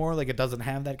fun anymore. Like it doesn't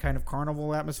have that kind of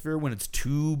carnival atmosphere when it's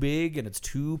too big and it's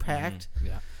too packed.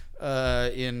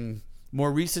 In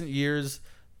more recent years,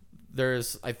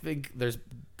 I think there's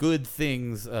good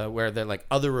things where they're like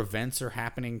other events are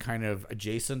happening kind of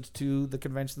adjacent to the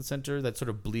convention center that sort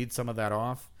of bleed some of that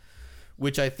off,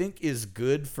 which I think is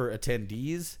good for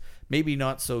attendees. Maybe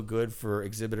not so good for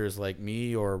exhibitors like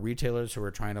me or retailers who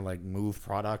are trying to like move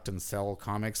product and sell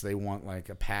comics. They want like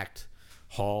a packed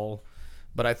hall,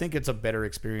 but I think it's a better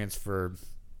experience for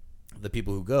the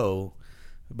people who go.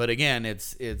 But again,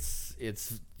 it's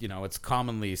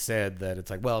commonly said that it's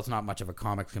like, well, it's not much of a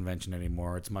comic convention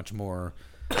anymore. It's much more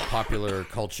popular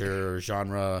culture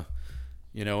genre,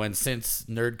 and since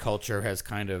nerd culture has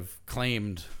kind of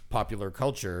claimed popular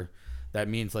culture, that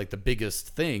means like the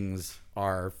biggest things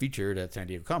are featured at San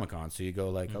Diego Comic-Con. So you go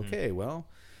like, okay, well,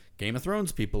 Game of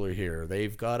Thrones people are here.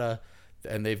 They've got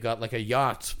like a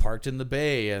yacht parked in the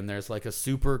bay, and there's like a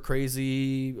super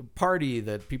crazy party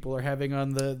that people are having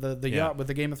on the yacht with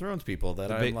the Game of Thrones people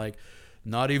that I'm like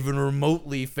not even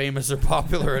remotely famous or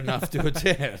popular enough to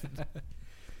attend.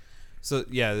 So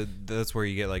yeah, that's where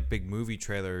you get like big movie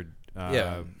trailer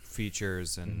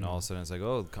features, and all of a sudden it's like,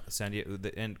 oh, San Diego,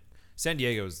 and San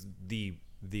Diego's the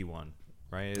one,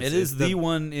 right? It is the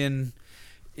one in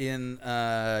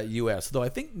U.S. Though I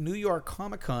think New York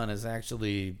Comic Con is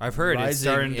actually I've heard it's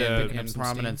starting to in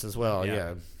prominence as well.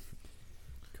 Yeah.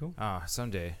 Cool.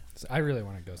 Someday. So I really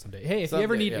want to go someday. Hey, if you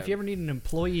ever need an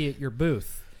employee at your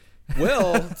booth,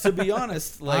 well, to be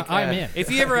honest, like I'm in.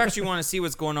 If you ever actually want to see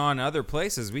what's going on in other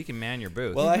places, we can man your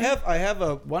booth. Well, I have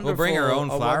a wonderful, we'll bring our own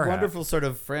flower wonderful sort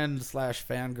of friend /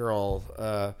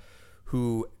 fangirl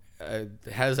who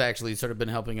has actually sort of been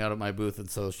helping out at my booth, and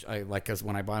so because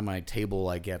when I buy my table,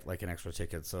 I get like an extra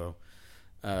ticket. So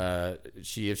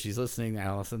if she's listening,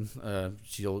 Allison,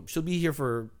 she'll be here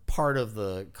for part of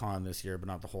the con this year, but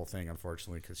not the whole thing,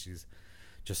 unfortunately, because she's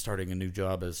just starting a new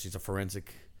job as she's a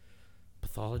forensic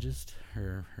pathologist.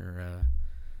 Her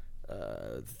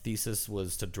thesis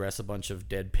was to dress a bunch of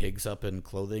dead pigs up in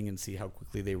clothing and see how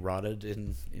quickly they rotted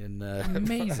in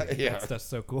amazing. Yeah, that's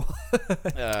so cool.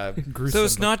 So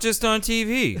it's not just on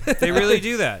TV. They really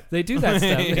do that. They do that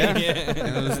stuff.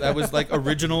 And that was like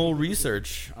original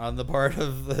research on the part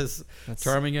of this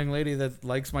charming young lady that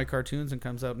likes my cartoons and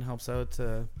comes out and helps out.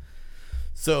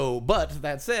 But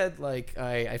that said, like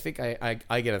I think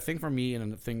I get a thing for me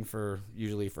and a thing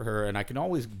usually for her, and I can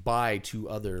always buy 2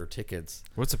 other tickets.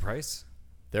 What's the price?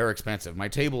 They're expensive. My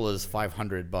table is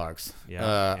 $500.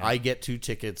 Yeah, I get 2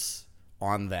 tickets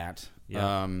on that.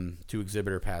 2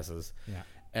 exhibitor passes. Yeah,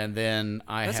 and then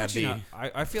I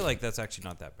feel like that's actually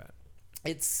not that bad.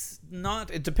 It's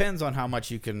not. It depends on how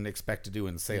much you can expect to do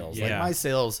in sales. Yeah. Like my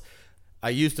sales, I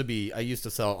used to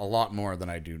sell a lot more than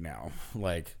I do now.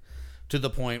 Like, to the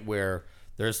point where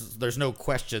there's no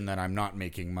question that I'm not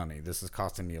making money. This is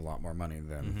costing me a lot more money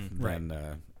than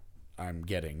I'm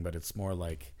getting, but it's more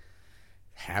like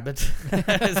habit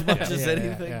as much as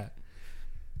anything. Yeah.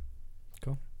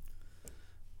 Cool.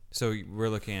 So we're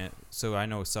looking at. So I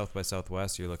know South by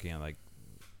Southwest, you're looking at like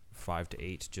 5 to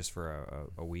 8 just for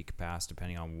a week pass,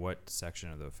 depending on what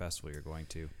section of the festival you're going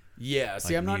to. Yeah.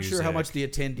 See, I'm not sure how much the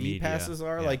attendee media passes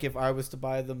are. Yeah. Like if I was to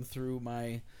buy them through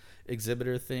my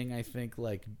exhibitor thing, I think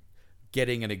like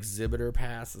getting an exhibitor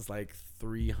pass is like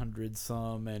 300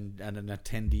 some, and an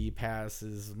attendee pass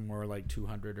is more like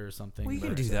 200 or something. Well, you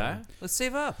can do that. Let's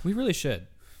save up. We really should.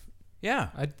 Yeah.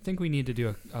 I think we need to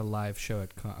do a live show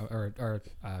at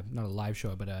not a live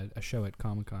show, but a show at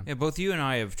Comic-Con. Yeah, both you and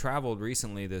I have traveled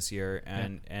recently this year,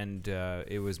 and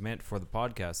it was meant for the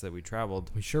podcast that we traveled.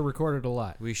 We sure recorded a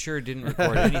lot. We sure didn't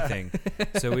record anything,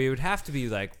 so we would have to be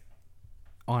like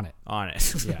on it.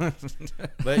 Yeah.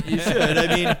 But you should.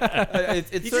 I mean,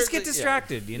 it's You just get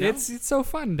distracted, you know. It's so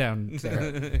fun down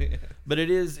there. But it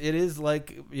is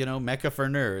like, Mecca for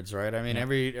nerds, right? I mean,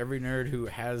 every nerd who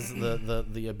has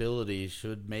the ability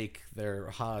should make their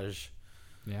Hajj.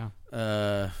 Yeah.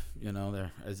 There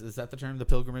is that the term, the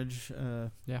pilgrimage?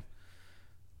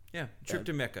 Yeah, trip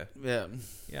to Mecca. Yeah.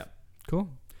 Yeah. Cool.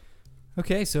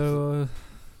 Okay, so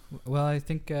I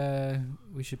think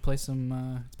we should play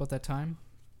some. It's about that time.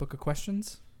 Book of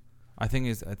questions. I think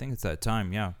it's that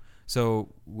time. Yeah. So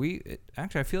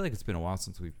I feel like it's been a while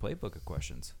since we've played Book of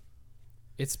Questions.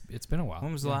 It's been a while.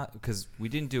 When was the last? Because we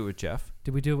didn't do it with Jeff.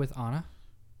 Did we do it with Anna?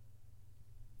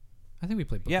 I think we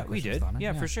played Book of We Questions did. with Anna.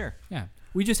 Yeah, for sure. Yeah.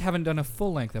 We just haven't done a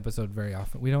full length episode very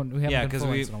often. We haven't done full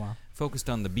lengths in a while. Focused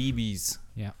on the BBs.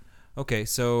 Yeah. Okay,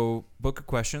 so Book of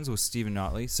Questions with Stephen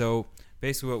Notley. So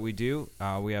basically what we do,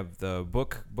 we have the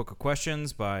Book of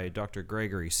Questions by Dr.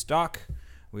 Gregory Stock.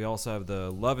 We also have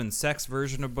the Love and Sex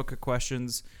version of Book of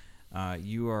Questions.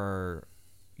 You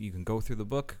can go through the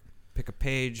book, pick a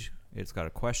page. It's got a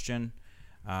question.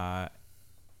 Throw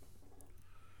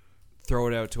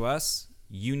it out to us.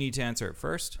 You need to answer it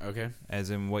first. Okay. As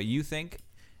in what you think.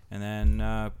 And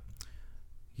then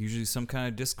usually some kind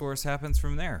of discourse happens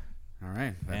from there. All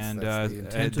right.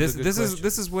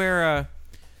 This is where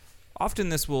often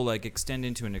this will extend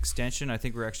into an extension. I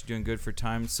think we're actually doing good for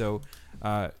time. So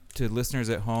to listeners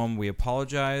at home, we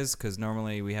apologize because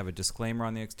normally we have a disclaimer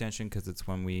on the extension because it's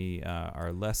when we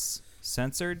are less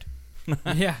censored.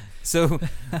 Yeah. So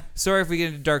sorry if we get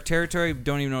into dark territory.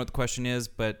 Don't even know what the question is,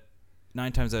 but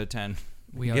 9 times out of 10.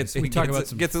 We talk about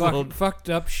some fucked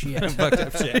up shit. Fucked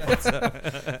up shit.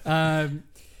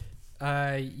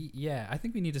 Yeah, I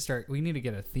think we need to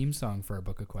get a theme song for our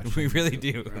Book of Questions. We really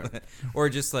do. Or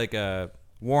just like a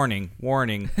warning.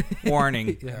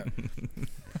 Yeah.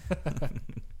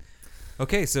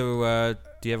 Okay, so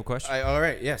do you have a question? All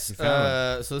right, yes.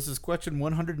 found So this is question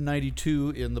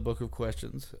 192 in the Book of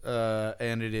Questions,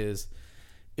 and it is,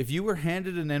 if you were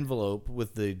handed an envelope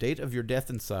with the date of your death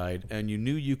inside and you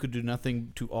knew you could do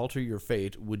nothing to alter your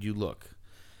fate, would you look?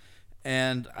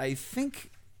 And I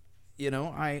think,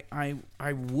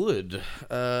 I would,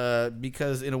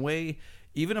 because in a way,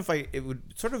 even if it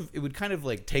would kind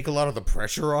of take a lot of the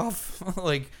pressure off,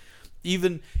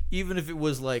 even if it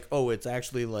was it's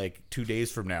actually 2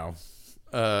 days from now,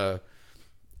 and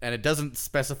it doesn't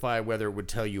specify whether it would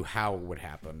tell you how it would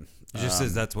happen. It just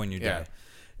says that's when you die.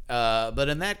 Yeah. But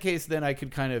in that case, then I could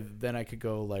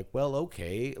go well,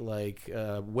 okay,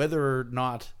 whether or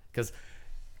not, because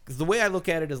the way I look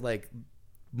at it is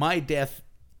my death,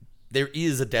 there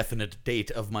is a definite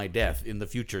date of my death in the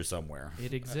future somewhere.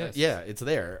 It exists. Yeah, it's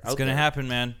there. It's going to happen,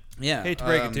 man. Yeah. Hate to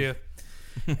break it to you.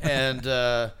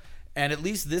 And at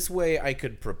least this way I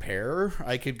could prepare.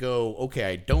 I could go, okay,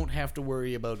 I don't have to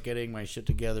worry about getting my shit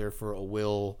together for a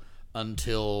will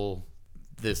until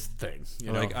this thing.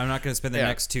 I'm not going to spend the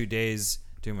next 2 days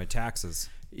doing my taxes.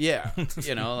 Yeah.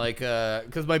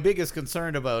 Because my biggest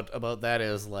concern about that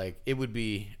is it would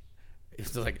be,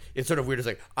 it's sort of weird.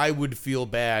 It's I would feel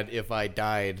bad if I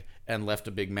died and left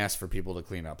a big mess for people to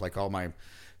clean up. All my,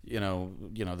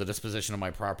 the disposition of my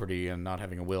property and not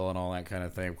having a will and all that kind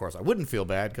of thing. Of course, I wouldn't feel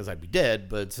bad because I'd be dead,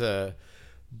 but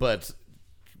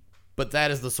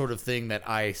that is the sort of thing that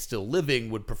I, still living,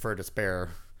 would prefer to spare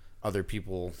other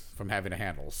people from having to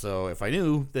handle. So if I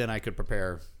knew, then I could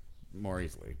prepare more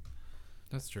easily.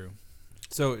 That's true.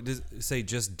 So does it say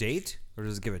just date, or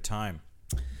does it give a time?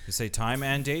 Does it say time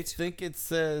and date? I think it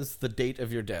says the date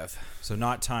of your death. So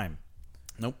not time.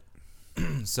 Nope.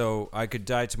 So I could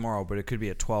die tomorrow, but it could be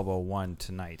at 12:01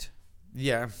 tonight.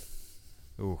 Yeah.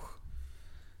 Ooh.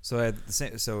 So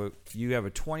you have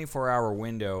a 24-hour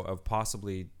window of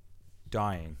possibly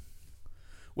dying.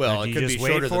 Well, it could be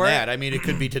shorter than that. I mean, it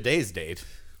could be today's date.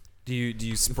 Do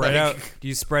you spread out? Do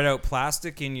you spread out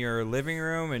plastic in your living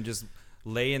room and just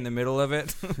lay in the middle of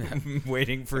it,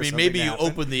 waiting for? Maybe you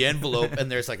open the envelope and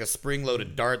there's a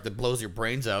spring-loaded dart that blows your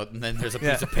brains out, and then there's a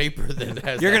piece of paper that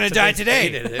has. You're gonna die today.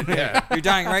 In it. Yeah. You're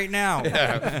dying right now.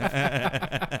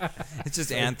 Yeah. It's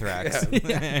just anthrax.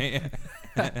 Yeah.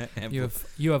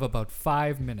 You have about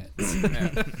 5 minutes.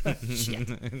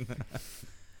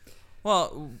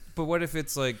 Well, but what if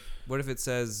it's what if it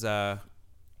says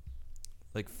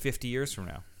 50 years from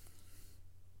now?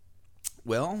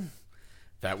 Well,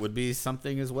 that would be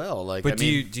something as well. But do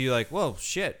you well,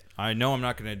 shit, I know I'm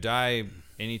not going to die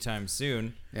anytime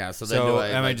soon. Yeah. So then do I,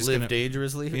 am I like, just live gonna,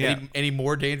 dangerously? Yeah. Any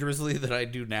more dangerously than I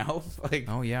do now? Like.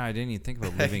 Oh yeah, I didn't even think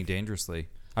about living dangerously.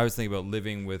 I was thinking about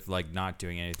living with like not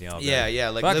doing anything else. Yeah, yeah.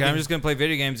 Like fuck, living, I'm just gonna play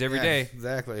video games every day.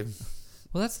 Exactly.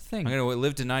 Well, that's the thing. I'm gonna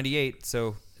live to 98.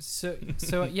 So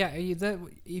Yeah,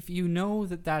 if you know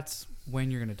that that's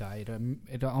when you're gonna die,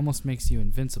 it almost makes you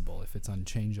invincible if it's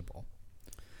unchangeable.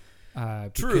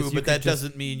 True, but that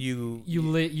doesn't mean you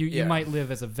might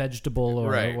live as a vegetable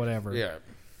or whatever. Yeah.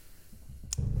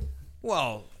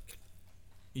 well,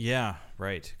 yeah,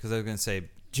 right. Because I was gonna say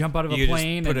Jump out of a you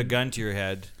plane. just put a gun to your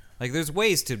head. Like there's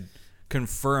ways to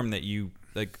confirm that you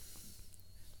like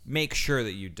make sure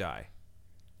that you die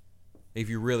if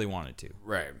you really wanted to.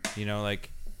 Right. You know,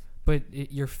 like. But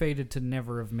you're fated to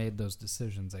never have made those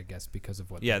decisions, I guess, because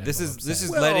of what. Yeah, the this envelope is says.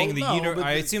 letting the no, universe. but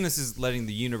I assume this is letting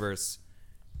the universe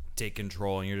take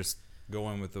control, and you're just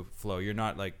going with the flow. You're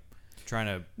not like trying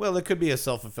to. Well, it could be a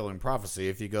self-fulfilling prophecy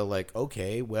if you go like,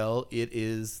 okay, well, it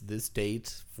is this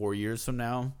date 4 years from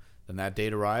now. Then that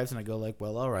date arrives, and I go like,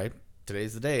 well, all right,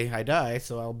 today's the day I die,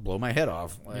 so I'll blow my head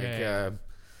off. Like,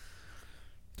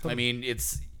 Totally. I mean,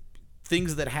 it's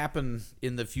things that happen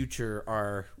in the future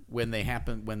are when they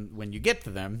happen. When you get to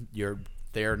them, you're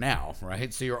there now,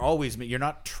 right? So you're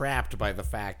not trapped by the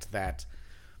fact that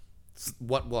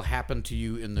what will happen to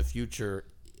you in the future,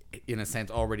 in a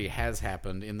sense, already has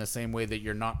happened, in the same way that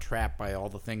you're not trapped by all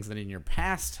the things that in your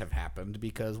past have happened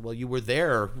because, well, you were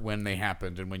there when they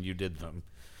happened and when you did them.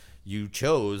 You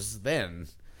chose then.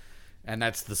 And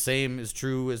that's the same is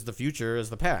true as the future as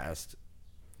the past.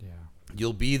 Yeah.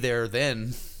 You'll be there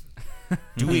then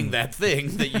doing that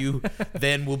thing that you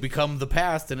then will become the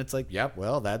past. And it's like, yep,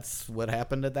 well, that's what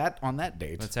happened on that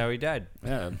date. That's how he died.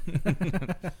 Yeah.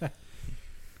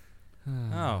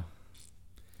 Oh,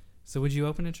 So would you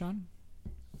open it, Sean?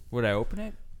 would I open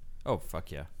it? Oh,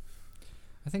 fuck yeah.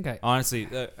 I think I. Honestly,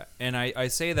 and I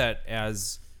say that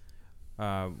as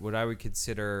what I would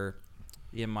consider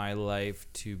in my life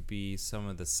to be some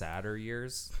of the sadder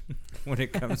years when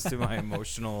it comes to my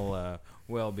emotional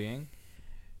well-being.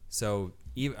 So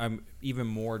I'm even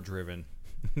more driven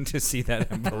to see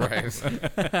that envelope.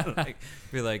 Right.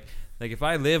 Be like if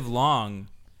I live long,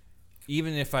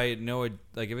 even if I know it,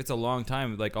 like if it's a long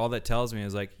time, like all that tells me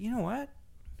is like, you know what?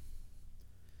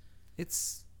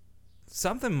 It's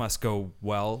something must go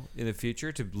well in the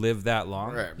future to live that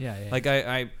long. Right. Yeah. Like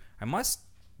I must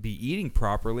be eating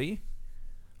properly.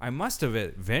 I must have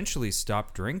eventually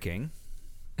stopped drinking.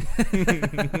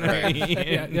 Right.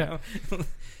 Yeah.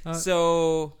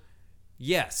 So,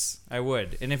 yes, I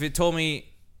would. And if it told me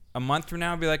a month from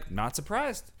now, I'd be like, not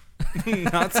surprised.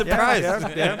 Not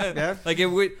surprised. Yeah. Like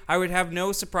I would have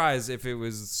no surprise if it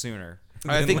was sooner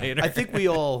I than later. think we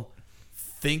all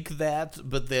think that,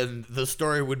 but then the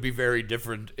story would be very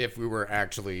different if we were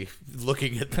actually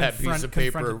looking at that piece of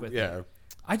paper. confronted with Yeah.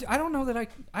 I don't know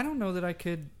that I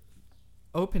could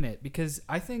open it because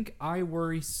I think I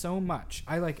worry so much.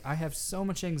 I have so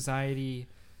much anxiety,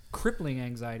 crippling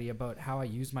anxiety about how I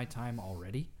use my time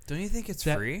already. Don't you think it's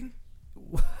That- freeing?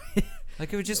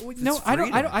 Like it would just No, it's I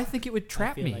don't. freedom. I think it would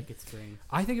trap I feel me. like it's freeing.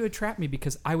 I think it would trap me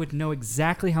because I would know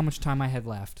exactly how much time I had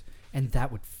left, and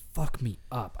that would fuck me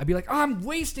up. I'd be like, "Oh, I'm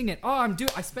wasting it. Oh,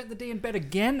 I spent the day in bed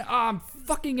again. Oh, I'm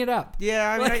fucking it up."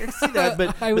 Yeah, I mean, I see that,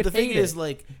 but, I but would the thing hate is, it.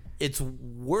 like, it's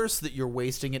worse that you're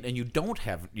wasting it and you don't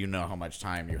have, how much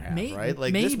time you have, Maybe- right?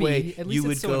 Like, maybe. this way, At least you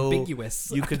would it's so go,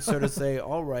 ambiguous. you could sort of say,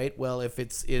 all right, well, if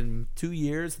it's in 2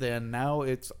 years, then now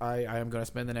I am going to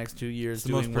spend the next 2 years It's the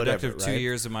doing most productive whatever, 2 right?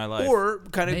 years of my life. Or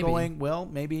kind of Maybe. going, well,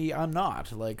 maybe I'm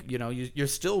not. Like, you're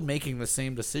still making the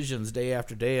same decisions day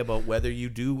after day about whether you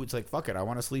do. It's like, fuck it, I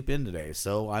want to sleep in today,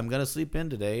 so I'm going to sleep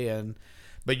in today.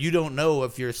 But you don't know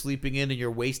if you're sleeping in and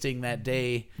you're wasting that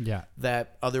day. Yeah.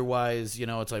 That otherwise,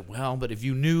 it's like, well, but if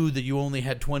you knew that you only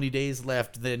had 20 days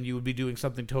left, then you would be doing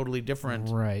something totally different.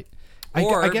 Right.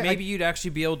 Or maybe you'd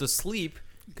actually be able to sleep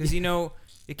because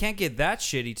it can't get that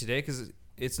shitty today because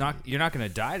you're not going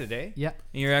to die today. Yeah.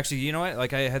 And you're actually,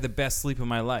 like I had the best sleep of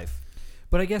my life.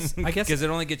 But I guess Because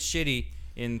it only gets shitty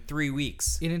in 3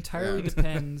 weeks. it entirely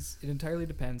depends. It entirely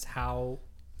depends how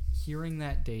hearing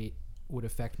that date would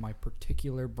affect my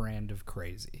particular brand of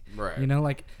crazy. Right.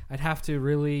 Like I'd have to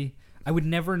really. I would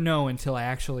never know until I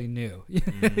actually knew.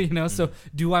 So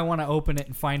do I want to open it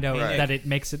and find out Right. that it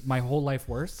makes it my whole life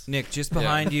worse? Nick, just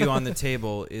behind you on the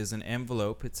table is an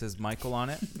envelope. It says Michael on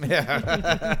it.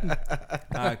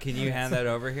 Can you hand that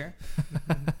over here?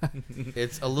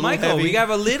 It's a little Michael, heavy. we have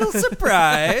a little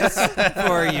surprise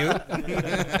for you.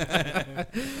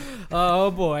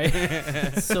 Oh boy.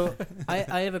 So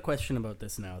I have a question about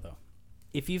this now, though.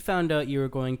 If you found out you were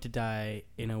going to die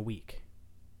in a week,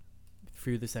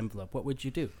 through this envelope, what would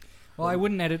you do? Well, I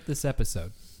wouldn't edit this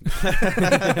episode.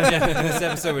 Yeah, this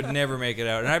episode would never make it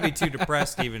out, and I'd be too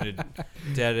depressed even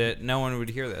to edit it. No one would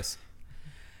hear this.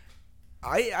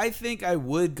 I think I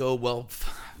would go, well,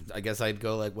 I guess I'd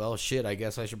go like, well, shit, I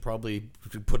guess I should probably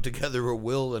put together a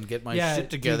will and get my shit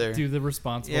together. Do the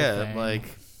responsible yeah, thing. like...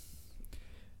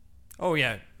 Oh,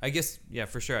 yeah. I guess, yeah,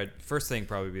 for sure. First thing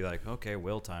probably be like, okay,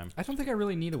 will time. I don't think I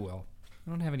really need a will. I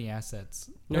don't have any assets.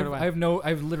 Nor do I. I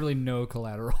have literally no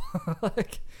collateral.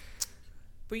 Like,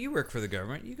 But you work for the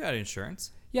government. You got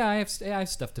insurance. yeah, I have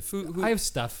stuff to. I have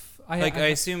stuff. I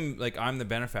assume like I'm the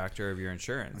benefactor of your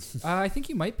insurance. I think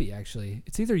you might be actually.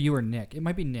 It's either you or Nick. It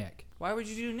might be Nick Why would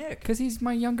you do Nick? because he's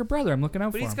my younger brother. I'm looking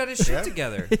out But for he's him. got his shit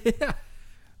together. Yeah.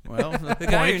 Well, The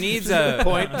guy who needs a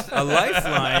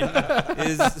lifeline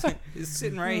is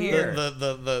sitting right here.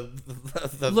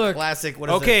 the Look, classic. What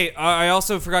is Okay, I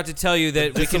also forgot to tell you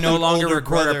that we can no dissolute longer older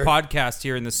record brother. a podcast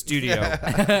here in the studio.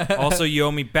 Also, you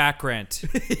owe me back rent.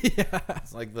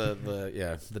 It's like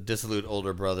the dissolute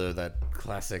older brother, that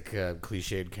classic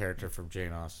cliched character from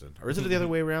Jane Austen. Or is it the other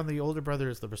way around? The older brother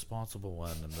is the responsible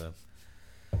one, and the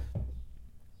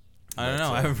I don't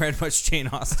know. I haven't read much Jane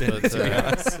Austen.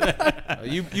 but,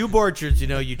 you Borchards,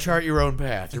 you chart your own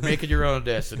path. You're making your own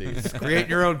destinies, creating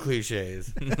your own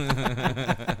cliches.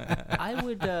 I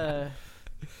would.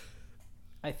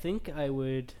 I think I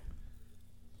would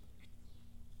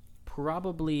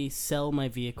probably sell my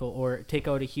vehicle or take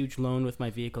out a huge loan with my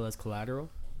vehicle as collateral,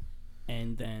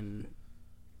 and then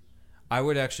I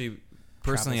would actually,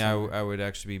 personally, Travel I would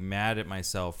actually be mad at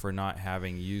myself for not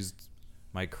having used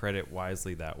my credit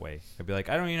wisely that way. I'd be like,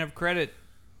 I don't even have credit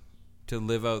to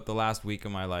live out the last week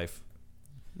of my life.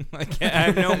 Like, I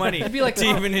have no money I'd be like, to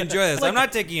oh, even enjoy this. like- I'm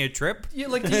not taking a trip. Yeah,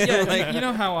 you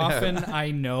know how often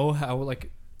I know how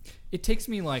like it takes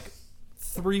me like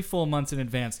 3 full months in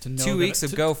advance to know 2 weeks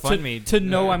of GoFundMe. to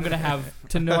know I'm gonna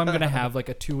have like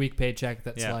a 2-week paycheck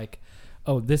that's Yeah. like,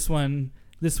 oh, this one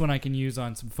I can use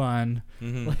on some fun.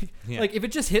 Mhm. Like, Yeah. like if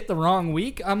it just hit the wrong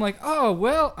week, I'm like, oh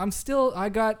well, I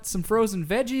got some frozen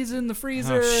veggies in the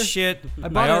freezer. Oh, shit. I I,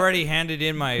 bought it- already handed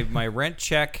in my rent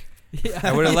check. Yeah.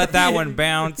 I would have let that one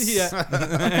bounce. Yeah.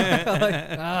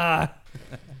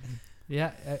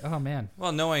 Yeah. Oh man.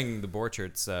 Well, knowing the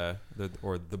Borchards,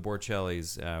 or the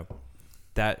Borcellis,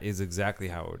 that is exactly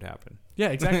how it would happen. Yeah,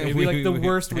 exactly. It'd be like the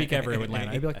worst week ever. It would land.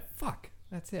 I'd be like, fuck,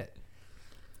 that's it.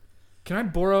 Can I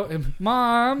borrow,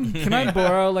 Mom? Can I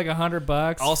borrow like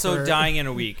 $100? Also for- dying in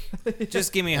a week.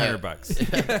 Just give me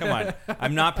 $100. Come on.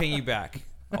 I'm not paying you back.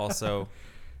 Also,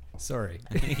 Sorry.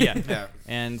 yeah. Yeah,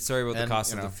 And sorry about the And,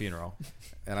 cost you of know. the funeral.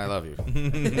 and I love you.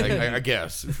 I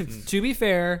guess. To be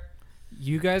fair,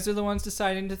 you guys are the ones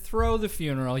deciding to throw the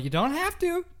funeral. You don't have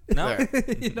to. No,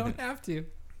 You don't have to.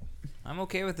 I'm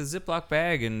okay with the Ziploc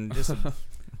bag and just,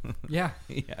 Yeah.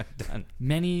 yeah, done.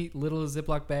 Many little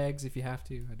Ziploc bags if you have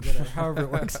to. Whatever, however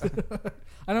it works.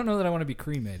 I don't know that I want to be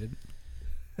cremated.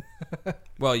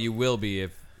 Well, you will be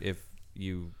if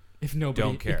you If nobody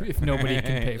don't care. If nobody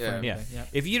can pay for Yeah. anything. Yeah. Yeah.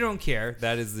 If you don't care,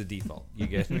 that is the default. You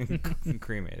get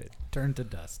cremated. Turn to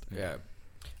dust. Yeah,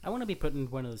 I want to be put in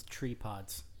one of those tree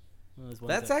pods. One of those ones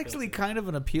that's that actually filter. kind of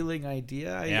an appealing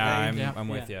idea. I'm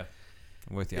with Yeah. you.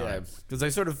 I'm with you. Yeah, on it. because I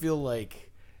sort of feel like,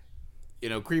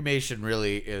 cremation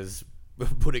really is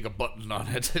putting a button on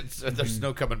it. There's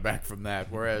no coming back from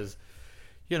that. Whereas,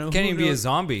 Can't who even be a knows-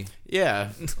 zombie.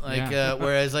 Yeah, like Yeah.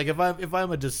 whereas like if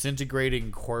I'm a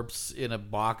disintegrating corpse in a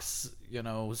box,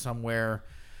 somewhere,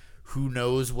 who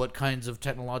knows what kinds of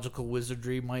technological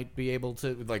wizardry might be able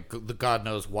to, like, the God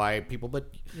knows why people, but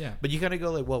Yeah. you kind of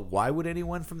go like, well, why would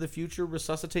anyone from the future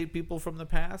resuscitate people from the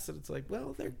past? And it's like,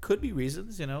 well, there could be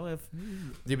reasons, if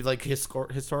maybe like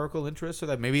historical interests, or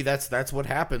that maybe that's what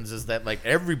happens, is that like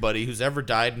everybody who's ever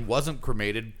died and wasn't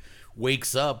cremated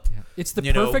wakes up. Yeah. It's the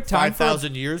perfect time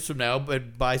 5,000 years from now,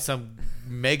 but by some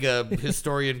mega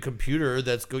historian computer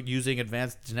that's using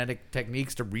advanced genetic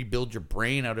techniques to rebuild your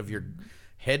brain out of your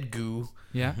head goo.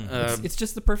 Yeah, it's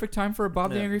just the perfect time for a Bob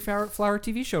the Yeah. Angry Flower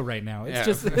TV show right now. It's Yeah.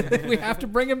 just we have to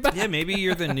bring him back. Yeah, maybe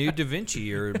you're the new Da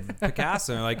Vinci or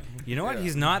Picasso. Like, you know what?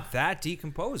 He's not that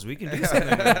decomposed. We can do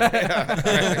something.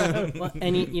 Well,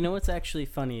 and you know what's actually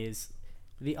funny is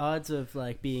the odds of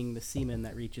like being the semen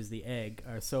that reaches the egg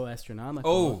are so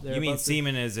astronomical. Oh, They're you mean about the-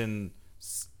 semen as in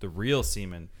the real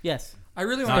semen? Yes. I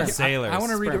really Not want to. sailors. I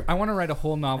want to read. Sperm. I want to write a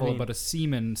whole novel I mean- about a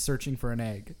seaman searching for an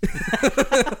egg.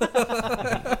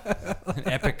 An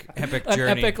epic An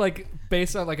journey. epic, like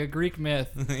based on like a Greek myth.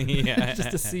 Yeah.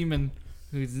 Just a seaman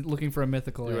who's looking for a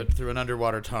mythical through, egg. through an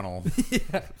underwater tunnel.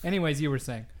 Yeah. Anyways, you were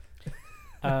saying.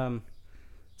 Um,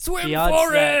 Swim the odds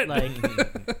for that it.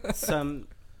 like some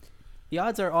the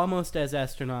odds are almost as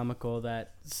astronomical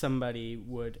that somebody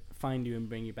would find you and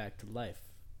bring you back to life.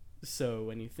 So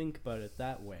when you think about it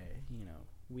that way,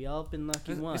 we all been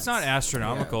lucky once. It's not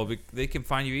astronomical. They can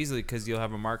find you easily because you'll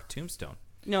have a marked tombstone.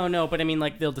 No, but I mean,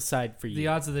 like, they'll decide for you. The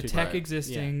odds of the tech Right.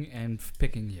 existing and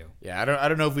picking you. Yeah, I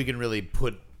don't know if we can really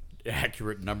put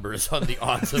accurate numbers on the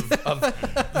odds of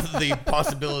the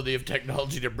possibility of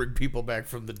technology to bring people back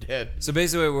from the dead. So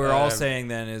basically, what we're all saying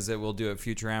then is that we'll do it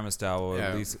Futurama style. We'll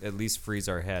Yeah. at least freeze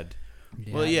our head.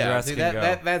 Yeah. Well, the yeah, rest see, can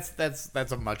go.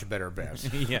 that's a much better bet.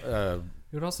 Yeah.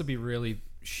 It would also be really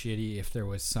shitty if there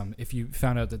was if you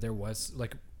found out that there was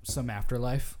like some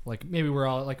afterlife. Like maybe we're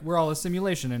all a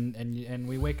simulation and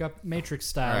we wake up Matrix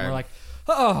style and we're like,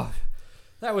 oh,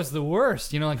 that was the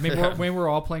worst. Like maybe we're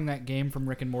all playing that game from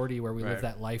Rick and Morty where we live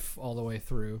that life all the way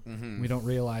through. We don't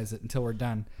realize it until we're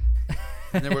done.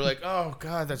 And then we're like, oh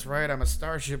god, that's right, I'm a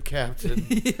starship captain.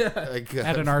 Like,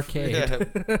 At an arcade.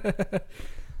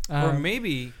 Or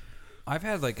maybe I've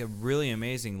had like a really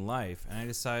amazing life, and I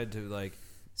decided to like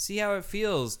see how it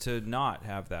feels to not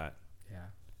have that. Yeah.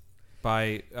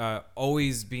 By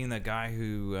always being the guy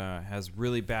who has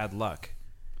really bad luck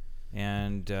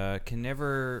and can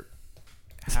never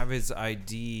have his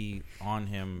ID on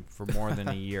him for more than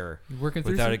a year Working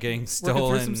through without it getting stolen.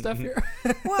 Working through some stuff here.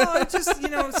 Well, it just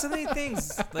so many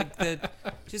things like that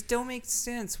just don't make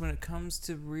sense when it comes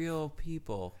to real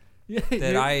people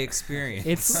that I experience.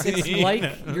 It's like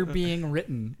you're being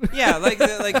written. Yeah, like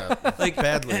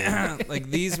badly. like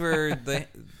these were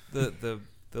the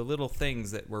little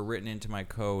things that were written into my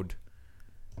code.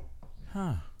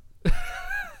 Huh.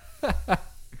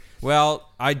 Well,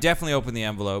 I definitely opened the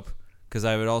envelope because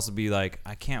I would also be like,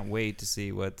 I can't wait to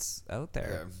see what's out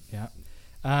there. Yeah.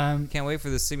 Can't wait for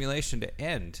the simulation to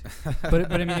end.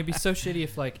 But I mean, it'd be so shitty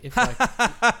if like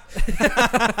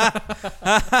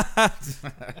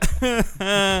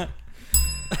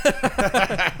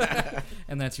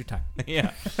and that's your time.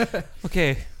 Yeah.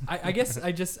 Okay. I guess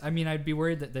I'd be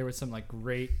worried that there was some like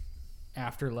great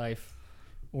afterlife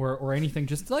or anything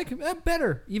just like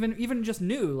better, even just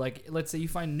new. Like let's say you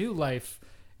find new life,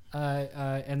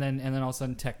 and then all of a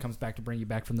sudden tech comes back to bring you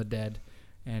back from the dead,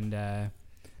 and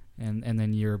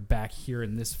then you're back here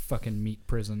in this fucking meat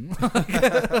prison.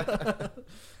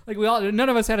 Like none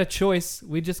of us had a choice.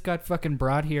 We just got fucking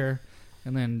brought here,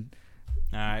 and then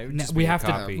It would just we be a have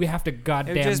copy. to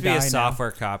goddamn It would just be die a now.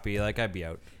 software copy. Like I'd be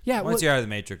out. Yeah. Once you're out of the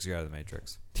Matrix, you're out of the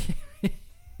Matrix.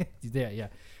 Yeah.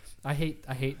 I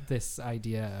hate this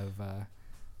idea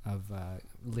of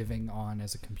living on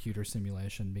as a computer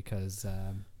simulation because.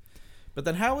 But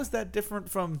then how is that different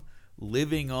from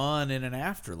living on in an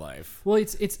afterlife? Well,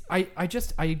 I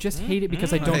just hate it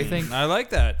because I don't think. I like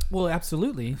that. Well,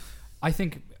 absolutely. I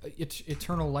think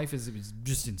eternal life is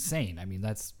just insane. I mean,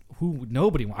 that's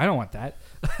nobody. I don't want that.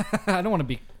 I don't want to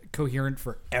be coherent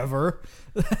forever.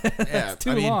 Yeah, It's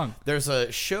too long. There's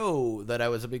a show that I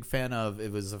was a big fan of.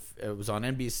 It was on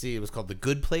NBC. It was called The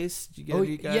Good Place. Did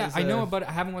you guys, yeah, I know, but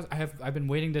I've been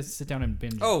waiting to sit down and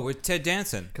binge. Oh, with Ted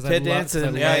Danson. Ted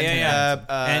Danson.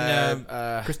 And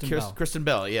Kristen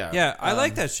Bell. Yeah. Yeah, I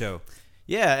like that show.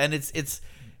 Yeah, and it's.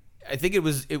 I think it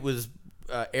was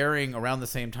airing around the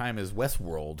same time as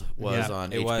Westworld was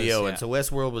on it HBO, was, yeah. and so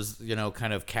Westworld was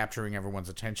kind of capturing everyone's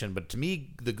attention. But to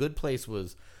me, The Good Place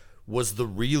was the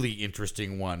really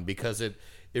interesting one because it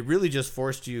really just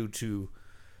forced you to.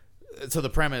 So the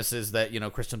premise is that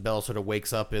Kristen Bell sort of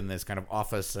wakes up in this kind of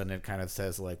office, and it kind of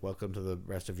says like "Welcome to the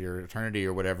rest of your eternity"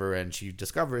 or whatever, and she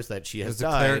discovers that she has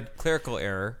died. Clerical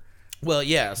error. Well,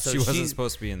 yeah. So she wasn't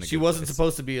supposed to be in the. She wasn't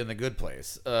supposed to be in The Good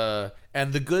Place.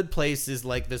 And The Good Place is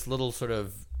like this little sort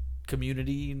of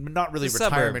community, not really It's a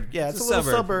retirement. suburb. Yeah, It's it's a a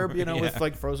little suburb. suburb, with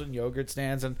like frozen yogurt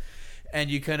stands, and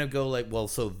you kind of go like, well,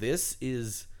 so this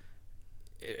is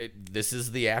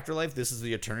the afterlife, this is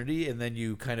the eternity, and then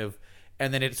you kind of.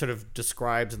 And then it sort of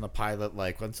describes in the pilot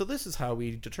like, and so this is how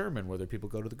we determine whether people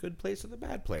go to the good place or the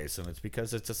bad place. And it's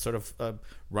because it's a sort of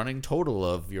running total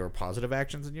of your positive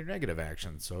actions and your negative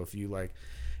actions. So if you like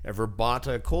ever bought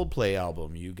a Coldplay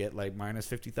album, you get like minus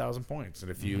 50,000 points.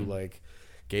 And if you like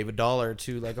gave $1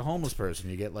 to like a homeless person,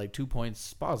 you get like 2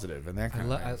 points positive and that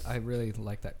kind of thing. I really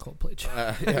like that Coldplay joke.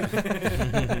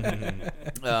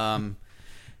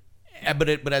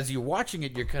 But as you're watching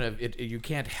it, you're kind of you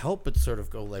can't help but sort of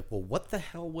go like, well, what the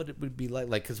hell would it be like?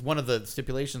 Like, because one of the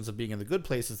stipulations of being in the good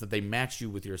place is that they match you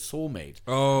with your soulmate.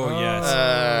 Oh,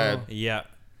 yes. Yeah.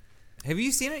 Have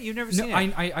you seen it? You've never seen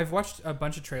it? I've watched a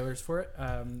bunch of trailers for it.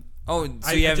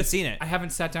 So you haven't seen it? I haven't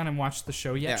sat down and watched the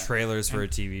show yet. Yeah. Trailers for a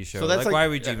TV show. So that's why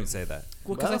would you even say that?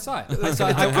 Well, because I saw it. It's a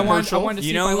I wanted to commercial. see You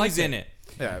if know I who's liked in it?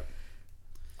 Yeah.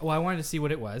 Well, I wanted to see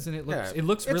what it was, and it looks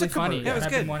It's really a funny. commercial. Yeah, it was I've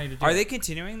been good. wanting to do Are it. they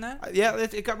continuing that? Yeah,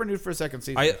 it got renewed for a second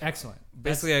season. Excellent.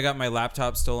 Basically, I got my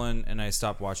laptop stolen and I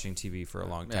stopped watching TV for a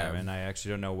long time, Yeah. and I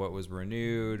actually don't know what was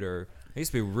renewed or. I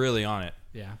used to be really on it.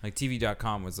 Yeah. Like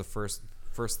TV.com was the first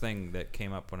thing that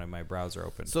came up when my browser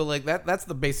opened. So like that's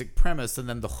the basic premise, and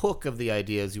then the hook of the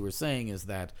idea, as you were saying, is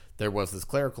that there was this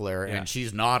clerical error, Yeah. and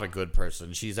she's not a good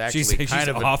person. She's actually kind she's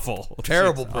of awful. a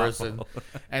terrible She's person, awful.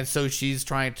 and so she's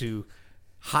trying to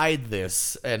hide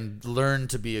this and learn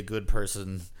to be a good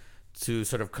person to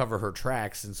sort of cover her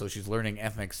tracks, and so she's learning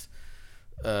ethics,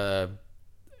 and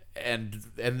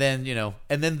then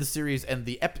the series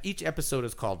and each episode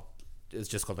is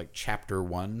just called like chapter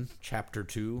 1, chapter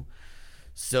 2.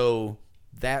 So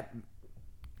that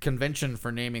convention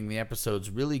for naming the episodes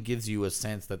really gives you a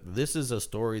sense that this is a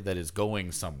story that is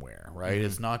going somewhere, right? Mm-hmm.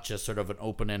 It's not just sort of an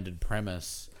open-ended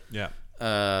premise, Yeah.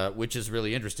 which is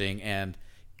really interesting. And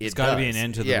It's gotta be an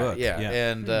end to the book. Yeah.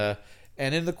 Yeah.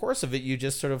 And in the course of it, you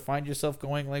just sort of find yourself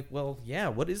going like, well, yeah,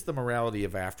 what is the morality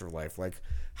of afterlife? Like,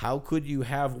 how could you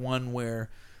have one where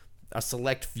a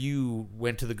select few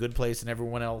went to the good place and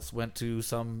everyone else went to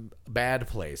some bad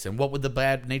place? And what would the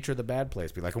bad nature of the bad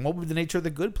place be like? And what would the nature of the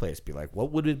good place be like?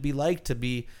 What would it be like to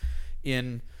be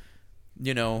in,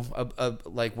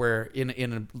 like where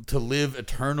to live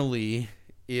eternally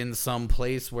in some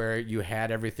place where you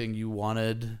had everything you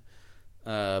wanted?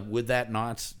 Would that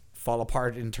not fall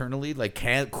apart internally? Like,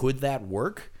 could that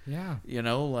work? Yeah.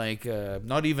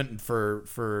 Not even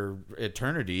for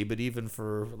eternity, but even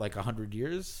for like 100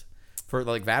 years. For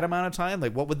like that amount of time,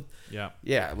 like what would? Yeah.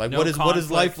 Like No what is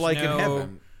life conflict, like in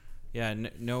heaven? Yeah.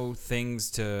 No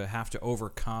things to have to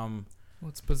overcome. Well,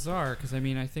 it's bizarre because I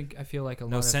feel like a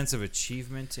lot No of sense of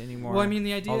achievement anymore. Well, I mean,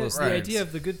 the All those things. idea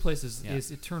of the good place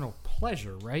is eternal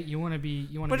pleasure, right? You want to be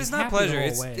But be it's not happy pleasure.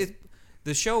 the whole way.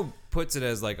 The show puts it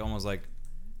as like almost like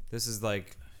this is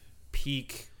like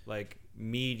peak like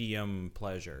medium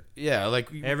pleasure. Yeah, like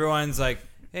Everyone's like,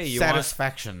 hey, you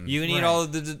satisfaction. you can eat Right. all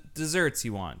of the desserts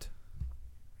you want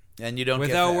and you don't get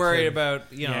without that. worried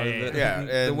about Yeah,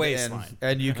 the and, waistline.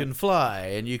 and you can fly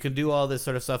and you can do all this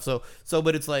sort of stuff. So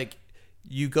but it's like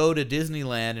you go to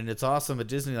Disneyland and it's awesome at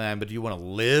Disneyland, but do you want to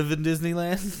live in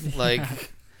Disneyland?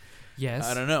 Like, yes.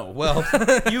 I don't know. Well,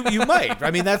 you might.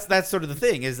 I mean, that's sort of the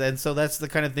thing and so that's the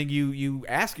kind of thing you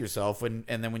ask yourself and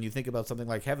then when you think about something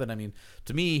like heaven. I mean,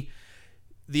 to me,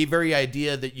 the very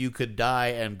idea that you could die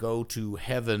and go to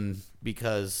heaven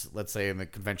because, let's say, in the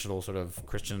conventional sort of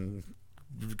Christian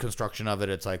construction of it,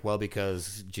 it's like, well,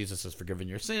 because Jesus has forgiven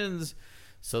your sins,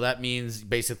 so that means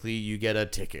basically you get a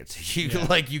ticket. You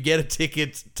get a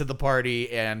ticket to the party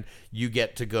and you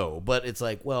get to go. But it's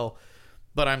like, well,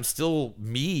 but I'm still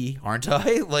me, aren't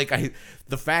I? Like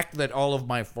the fact that all of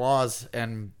my flaws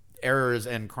and errors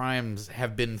and crimes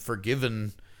have been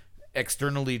forgiven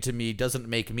externally to me doesn't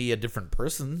make me a different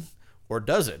person, or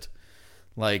does it?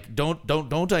 Like,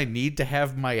 don't I need to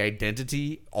have my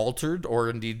identity altered or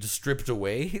indeed stripped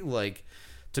away? Like,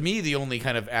 to me, the only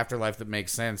kind of afterlife that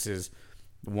makes sense is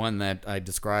one that I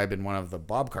describe in one of the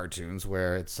Bob cartoons,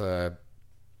 where it's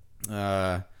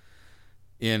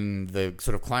in the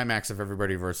sort of climax of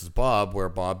Everybody versus Bob, where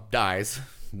Bob dies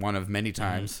one of many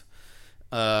times,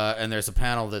 and there's a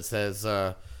panel that says,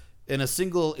 in a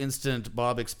single instant,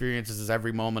 Bob experiences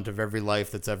every moment of every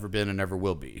life that's ever been and ever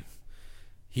will be.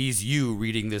 He's you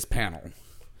reading this panel.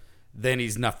 Then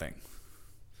he's nothing.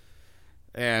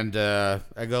 And I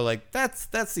go like, that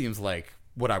seems like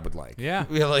what I would like. Yeah.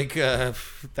 Like,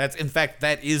 that's, in fact,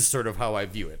 that is sort of how I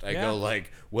view it. I go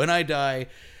like, when I die,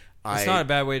 It's not a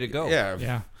bad way to go.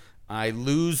 Yeah. I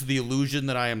lose the illusion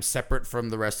that I am separate from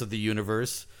the rest of the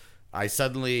universe. I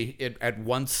suddenly, at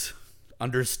once,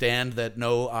 understand that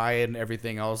no, I and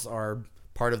everything else are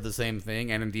part of the same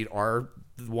thing, and indeed are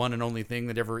the one and only thing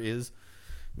that ever is.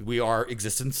 We are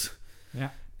existence.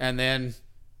 Yeah. And then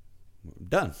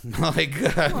done. Like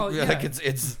it's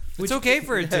It's okay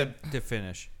for it to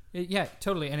finish. Yeah,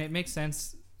 totally, and it makes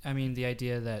sense. I mean, the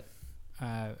idea that,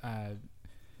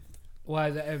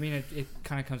 it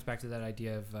kind of comes back to that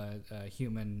idea of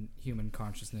human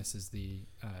consciousness is the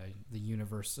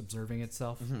universe observing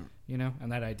itself,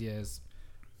 and that idea is,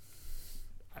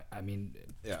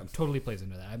 totally plays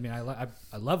into that. I mean, I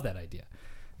love that idea,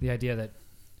 the idea that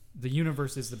the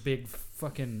universe is the big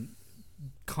fucking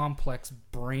complex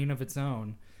brain of its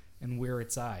own, and we're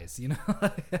its eyes.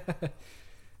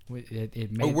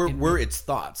 we're its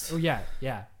thoughts. Oh yeah.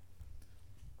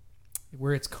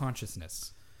 We're its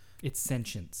consciousness, its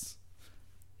sentience.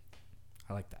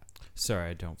 I like that. Sorry,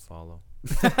 I don't follow.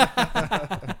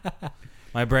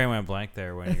 My brain went blank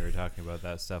there when you were talking about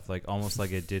that stuff. Like almost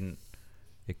like it didn't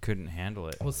it couldn't handle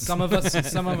it. Well, some of us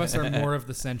are more of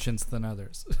the sentience than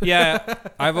others. Yeah,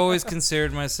 I've always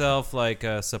considered myself like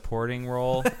a supporting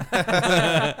role,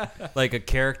 like a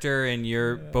character in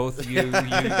your guys'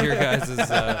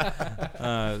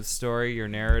 story, your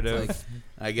narrative. Like,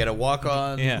 I get a walk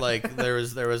on. Yeah. Like there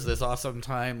was this awesome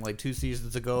time like 2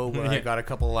 seasons ago where I got a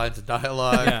couple of lines of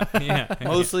dialogue. Yeah.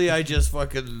 Mostly I just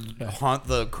fucking haunt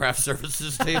the craft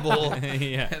services table.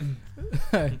 Yeah.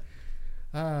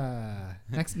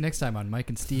 Next time on Mike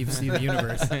and Steve See the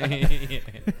Universe.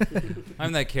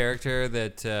 I'm that character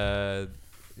that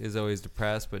is always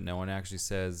depressed, but no one actually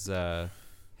says,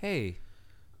 "Hey,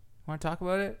 want to talk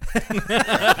about it?"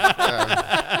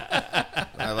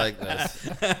 I like this.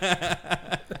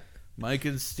 Mike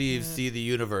and Steve See the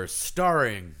Universe,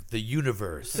 starring the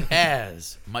universe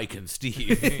as Mike and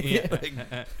Steve.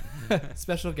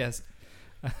 Special guest.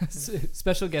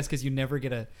 Special guest because you never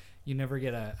get a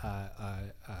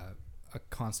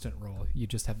constant role. You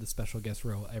just have the special guest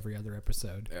role every other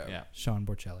episode. Yeah. Sean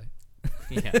Borcelli.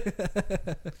 Yeah.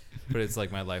 But it's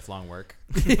like my lifelong work.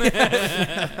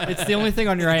 It's the only thing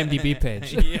on your IMDb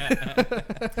page. Yeah.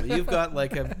 You've got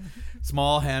like a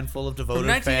small handful of devoted From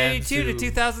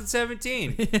 1982 fans to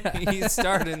 2017. He's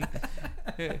starting.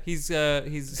 He's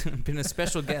been a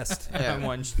special guest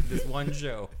on this one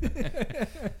show.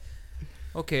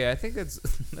 Okay, I think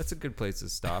that's a good place to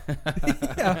stop.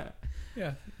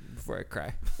 Yeah. Before I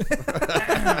cry.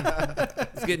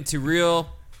 It's getting too real.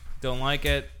 Don't like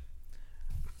it.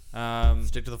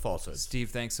 Stick to the falsehoods. Steve,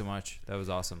 thanks so much. That was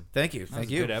awesome. Thank you. That Thank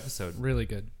was you. a good episode. Really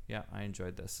good. Yeah, I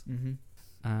enjoyed this.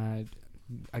 Mm-hmm.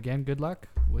 Again, good luck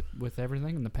with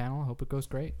everything in the panel. I hope it goes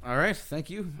great. All right. Thank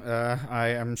you. I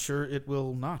am sure it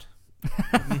will not.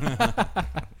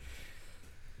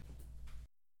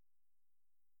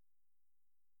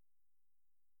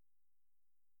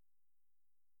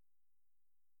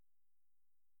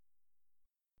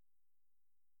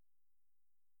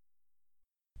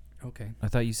 Okay. I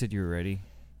thought you said you were ready.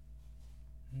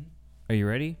 Are you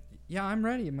ready? Yeah, I'm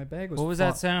ready. My bag was. What was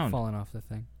that sound? Falling off the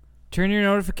thing. Turn your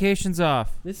notifications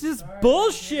off. This is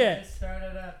bullshit.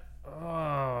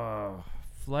 Oh,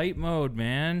 flight mode,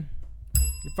 man.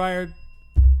 You're fired.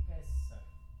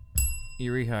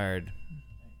 You rehired.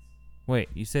 Wait,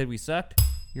 you said we sucked?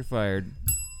 You're fired.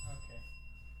 Okay.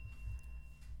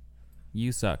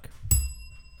 You suck.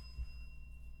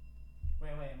 Wait,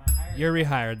 am I hired? You're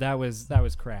rehired. That was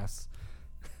crass.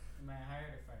 Am I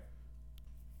hired or fired?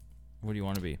 What do you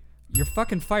want to be? You're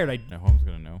fucking fired. No, Holmes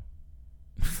gonna know.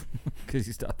 Because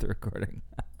you stopped the recording.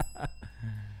 No,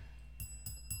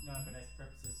 but I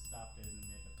purposely stopped it in the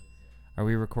middle of it. Are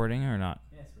we recording or not?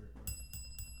 Yes, we're recording.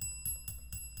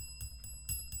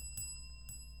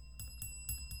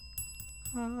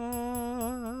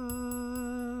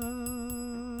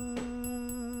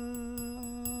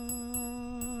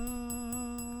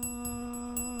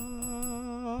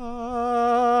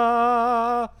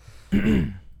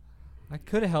 I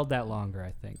could have held that longer,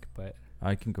 I think, but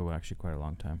I can go actually quite a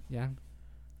long time. yeah,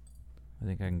 I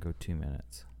think I can go 2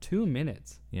 minutes. 2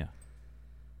 minutes. Yeah.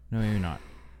 No, you're not.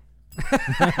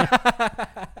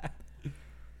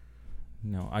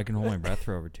 No, I can hold my breath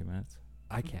for over 2 minutes.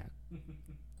 I can't.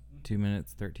 2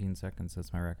 minutes, 13 seconds.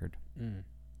 That's my record.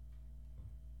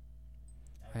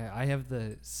 I have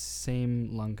the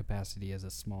same lung capacity as a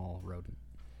small rodent.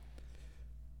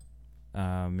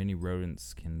 Many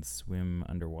rodents can swim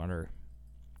underwater.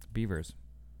 Beavers.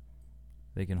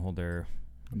 They can hold their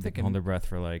breath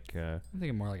for like I'm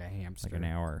thinking more like a hamster. an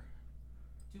hour.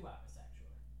 2 hours,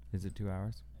 actually. Is it 2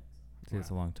 hours? See, it's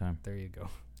a long time. There you go.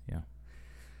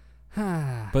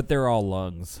 Yeah. But they're all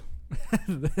lungs.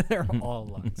 They're all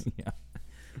lungs. Yeah.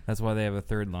 That's why they have a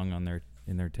third lung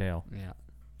in their tail. Yeah.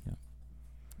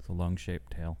 It's a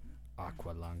lung-shaped tail.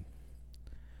 Aqua lung.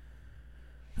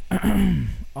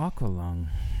 Aqua lung.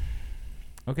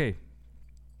 Okay.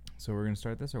 So we're gonna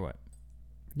start this or what?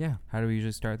 Yeah. How do we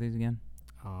usually start these again?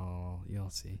 Oh, you'll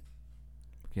see.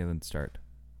 Okay, then start.